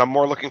book, and I'm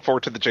more looking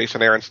forward to the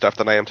Jason Aaron stuff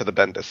than I am to the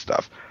Bendis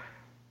stuff.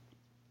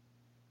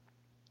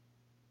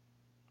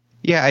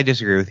 Yeah, I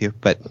disagree with you,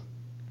 but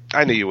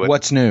I knew you would.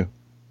 What's new?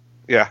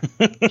 Yeah,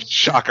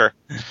 shocker.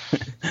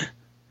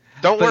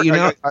 Don't worry.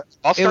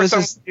 I'll start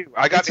something with you.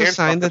 It's a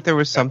sign that there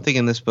was something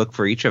in this book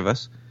for each of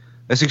us.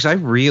 That's because I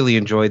really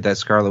enjoyed that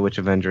Scarlet Witch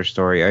Avenger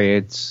story.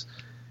 It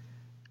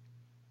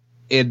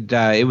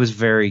was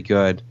very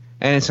good.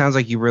 And it sounds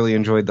like you really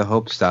enjoyed the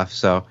Hope stuff,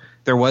 so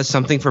there was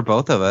something for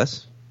both of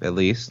us, at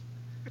least.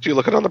 But you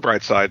look it on the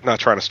bright side, not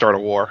trying to start a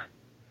war.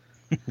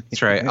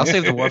 That's right. I'll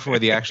save the war for where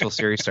the actual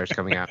series starts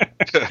coming out.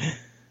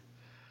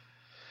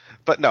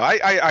 But no,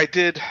 I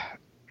did.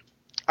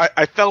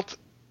 I felt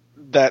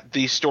that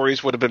these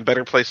stories would have been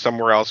better placed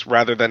somewhere else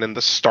rather than in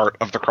the start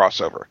of the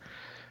crossover.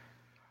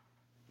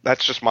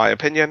 That's just my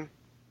opinion.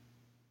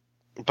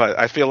 But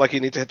I feel like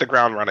you need to hit the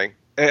ground running.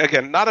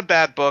 Again, not a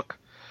bad book.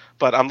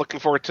 But I'm looking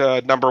forward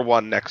to number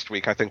 1 next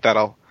week. I think that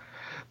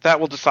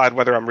will decide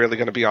whether I'm really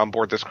going to be on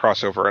board this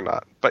crossover or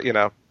not. But,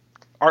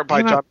 art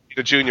by John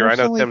Romita Jr. I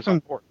know Tim's on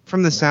board.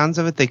 From the sounds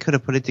of it, they could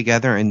have put it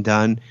together and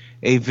done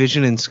a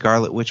Vision and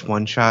Scarlet Witch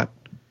one-shot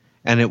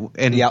and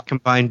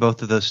combined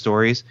both of those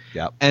stories.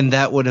 Yep. And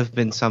that would have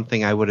been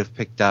something I would have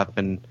picked up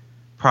and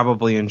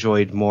probably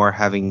enjoyed more,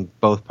 having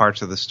both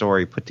parts of the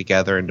story put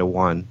together into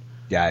one.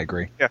 Yeah, I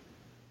agree. Yeah.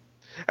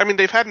 I mean,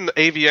 they've had an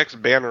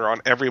AVX banner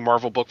on every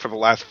Marvel book for the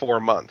last 4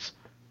 months.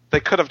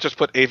 They could have just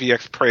put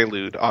AVX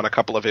Prelude on a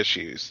couple of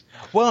issues.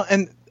 Well,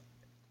 and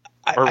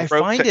I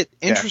find it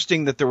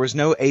interesting that there was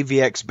no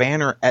AVX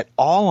banner at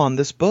all on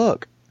this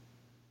book.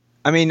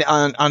 I mean,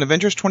 on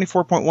Avengers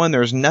 24.1,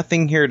 there's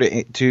nothing here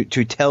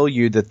to tell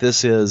you that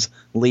this is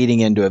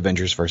leading into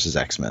Avengers versus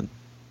X-Men.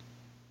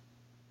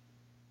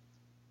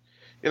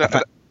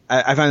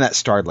 I find that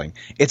startling.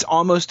 It's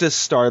almost as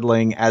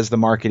startling as the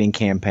marketing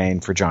campaign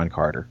for John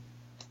Carter.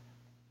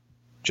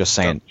 Just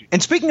saying.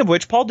 And speaking of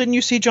which, Paul, didn't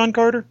you see John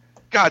Carter?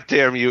 God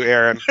damn you,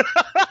 Aaron.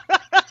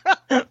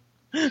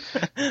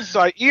 So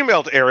I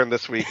emailed Aaron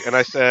this week, and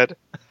I said,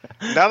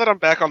 now that I'm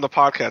back on the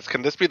podcast,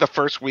 can this be the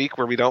first week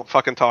where we don't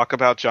fucking talk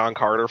about John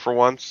Carter for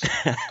once?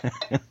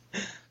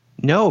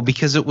 No,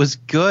 because it was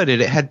good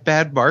and it had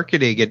bad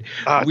marketing, and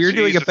we're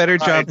doing a better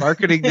job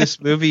marketing this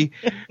movie,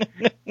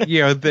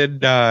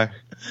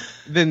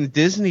 than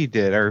Disney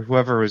did or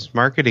whoever was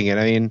marketing it.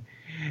 I mean,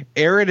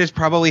 Aaron has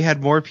probably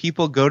had more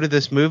people go to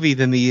this movie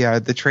than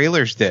the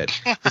trailers did,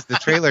 because the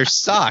trailers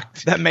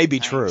sucked. That may be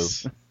true.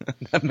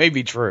 That may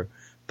be true.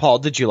 Paul,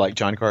 did you like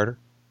John Carter?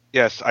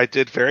 Yes, I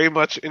did very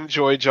much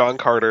enjoy John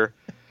Carter.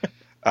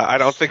 I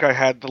don't think I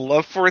had the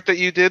love for it that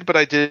you did, but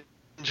I did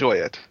enjoy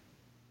it.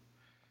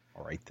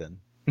 All right, then.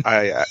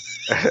 I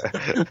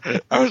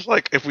was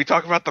like, if we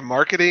talk about the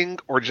marketing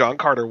or John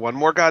Carter one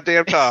more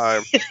goddamn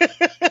time.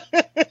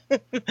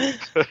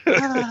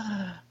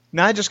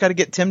 Now I just got to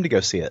get Tim to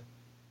go see it.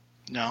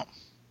 No.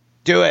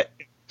 Do it.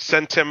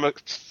 Send Tim a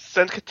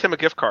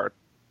gift card.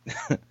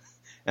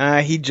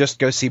 He'd just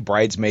go see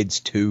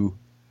Bridesmaids 2.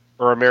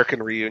 Or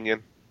American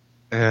Reunion.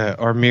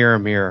 Or Mirror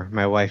Mirror.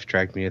 My wife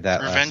dragged me to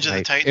that Revenge of the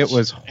night. Titans. It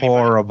was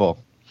horrible.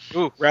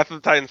 Ooh, Wrath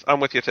of the Titans.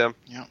 I'm with you, Tim.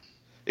 Yeah.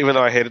 Even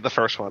though I hated the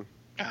first one.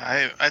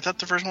 I thought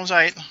the first one was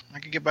aight. I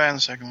could get by on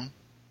the second one.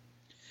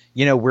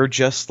 We're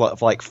just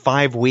like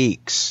 5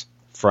 weeks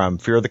from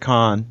Fear of the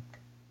Con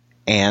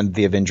and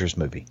the Avengers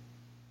movie.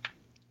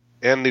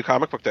 And New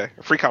Comic Book Day.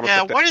 Free Comic Book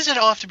Day. Yeah, why does it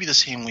all have to be the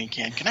same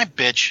weekend? Can I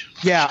bitch?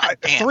 Yeah, God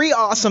damn. 3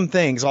 awesome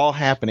things all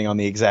happening on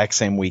the exact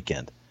same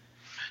weekend.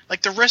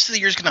 Like, the rest of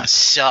the year's going to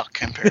suck,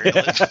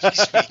 comparatively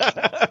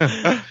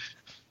speaking.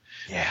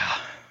 Yeah.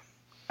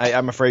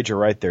 I'm afraid you're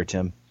right there,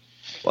 Tim.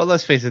 Well,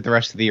 let's face it, the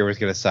rest of the year was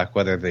going to suck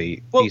whether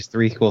these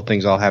 3 cool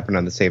things all happen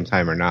on the same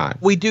time or not.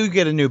 We do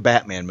get a new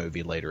Batman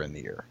movie later in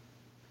the year.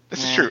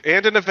 This is true.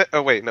 And an event.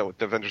 Oh, wait, no.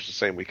 The Avengers the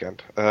same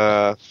weekend.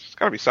 It's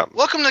got to be something.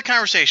 Welcome to the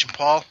conversation,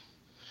 Paul.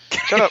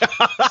 Shut up.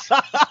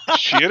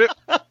 Shit it.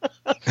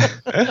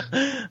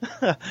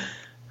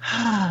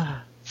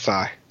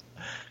 Sigh.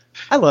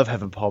 I love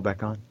having Paul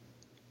back on.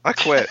 I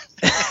quit.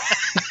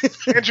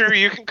 Andrew,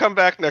 you can come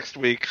back next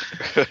week.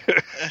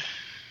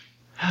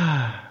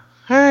 All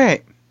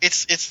right.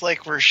 It's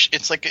like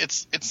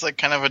it's like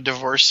kind of a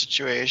divorce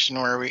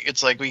situation where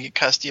it's like we get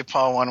custody of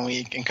Paul one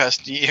week and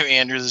custody of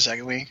Andrew the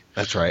second week.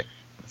 That's right.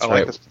 I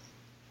like this.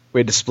 We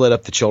had to split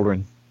up the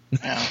children.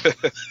 Yeah.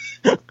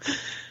 All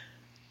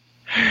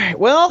right.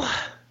 Well,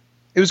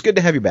 it was good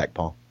to have you back,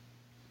 Paul.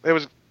 It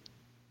was.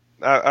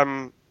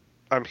 I'm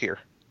here.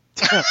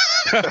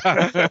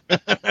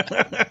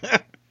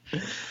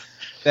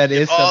 That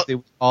is something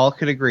we all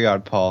could agree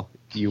on, Paul.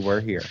 You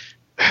were here.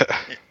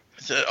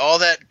 So all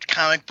that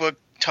comic book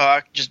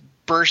talk just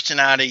bursting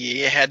out of you.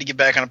 You had to get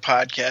back on a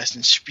podcast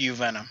and spew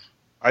venom.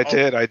 I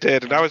did,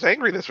 and I was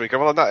angry this week.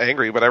 Well, I'm not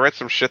angry, but I read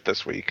some shit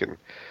this week, and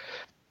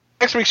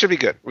next week should be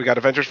good. We got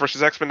Avengers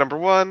vs. X-Men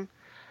 #1.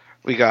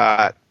 We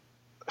got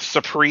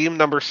Supreme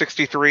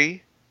 #63.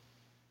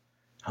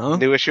 Huh?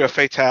 New issue of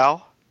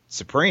Fatale.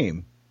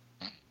 Supreme.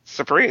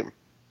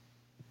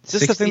 Is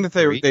this the thing that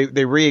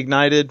they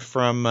reignited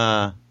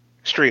from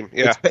Extreme?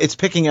 Yeah, it's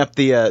picking up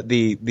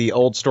the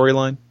old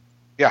storyline.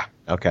 Yeah.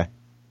 Okay.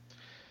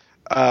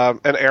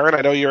 And Aaron,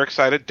 I know you're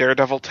excited.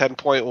 Daredevil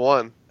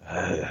 10.1.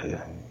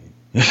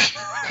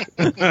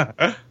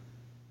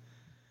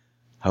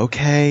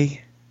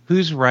 Okay.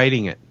 Who's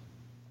writing it?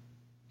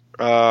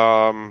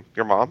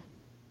 Your mom.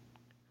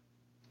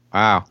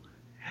 Wow.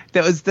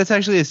 That's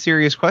actually a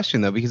serious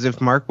question, though, because if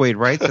Mark Waid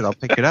writes it, I'll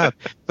pick it up.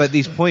 But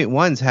these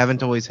 .1s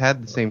haven't always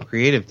had the same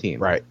creative team.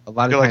 Right. A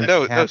lot of You're times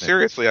like, no,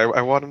 seriously,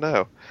 I want to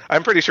know.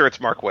 I'm pretty sure it's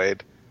Mark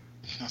Waid.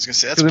 I was going to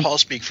say, that's Paul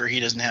speak for he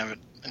doesn't have it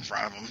in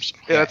front of him. So.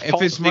 Yeah, that's if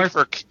Paul it's speak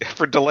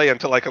for delay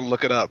until I can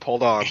look it up.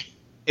 Hold on.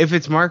 If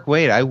it's Mark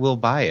Waid, I will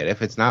buy it.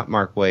 If it's not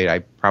Mark Waid, I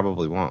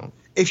probably won't.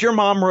 If your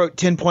mom wrote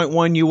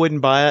 10.1, you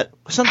wouldn't buy it?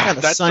 Some kind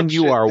of son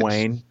you are,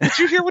 Wayne. Did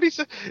you hear what he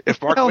said? If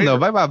Mark Hell Waid no,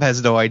 my mom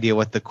has no idea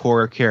what the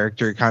core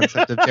character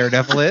concept of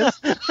Daredevil is.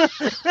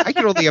 I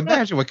can only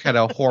imagine what kind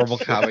of horrible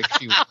comic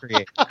she would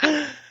create.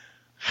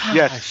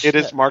 Yes, it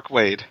is Mark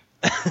Waid.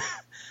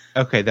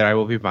 Okay, then I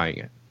will be buying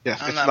it.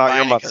 Yes, I'm it's not not your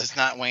buying it mother. because it's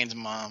not Wayne's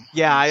mom.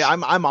 Yeah,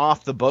 I'm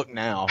off the book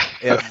now.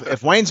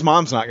 If Wayne's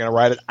mom's not going to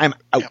write it, I'm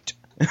out. Yep.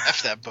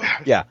 F that book.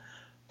 Yeah.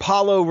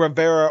 Paulo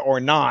Rivera or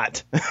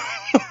not,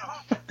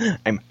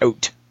 I'm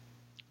out.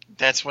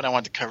 That's what I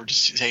want the cover to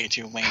say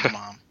to Wayne's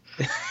mom.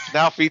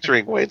 Now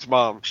featuring Wayne's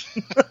mom.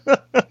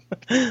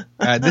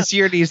 This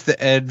year needs to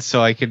end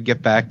so I can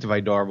get back to my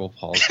normal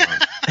Paul's mom.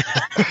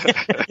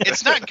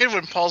 It's not good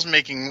when Paul's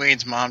making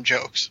Wayne's mom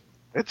jokes.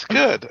 It's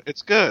good.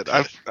 It's good.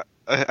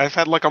 I've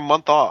had like a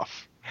month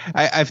off.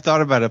 I've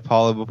thought about it,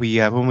 Paula,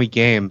 when we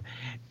game.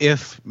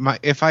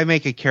 If I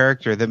make a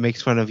character that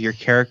makes fun of your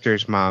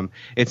character's mom,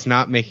 it's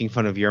not making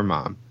fun of your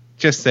mom.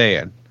 Just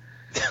saying.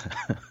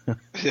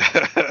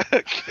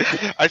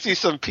 I see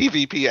some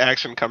PvP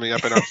action coming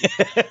up in our.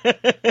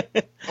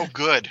 Oh,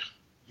 good.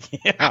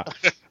 Yeah.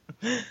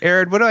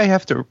 Aaron,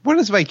 what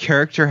does my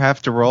character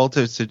have to roll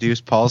to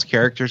seduce Paul's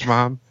character's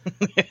mom?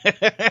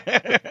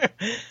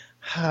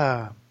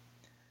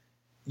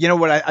 You know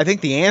what? I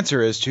think the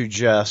answer is to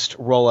just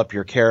roll up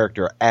your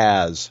character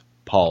as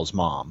Paul's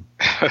mom.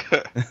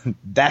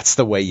 That's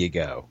the way you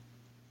go.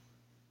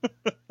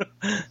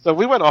 So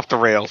we went off the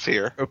rails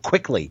here.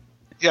 Quickly.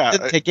 Yeah.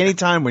 Take any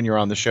time when you're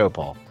on the show,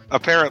 Paul.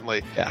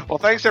 Apparently. Yeah. Well,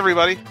 thanks,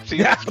 everybody. See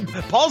you. Yeah,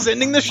 Paul's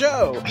ending the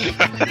show.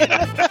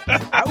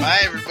 Bye,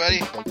 everybody.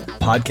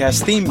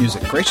 Podcast theme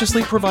music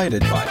graciously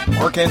provided by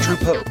Mark Andrew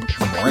Pope.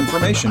 For more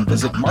information,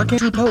 visit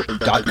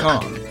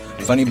markandrewpope.com.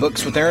 Funny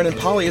Books with Aaron and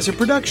Polly is a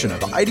production of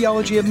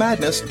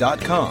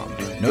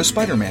ideologyofmadness.com. No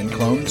Spider-Man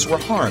clones were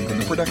harmed in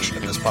the production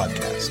of this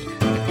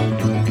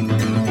podcast.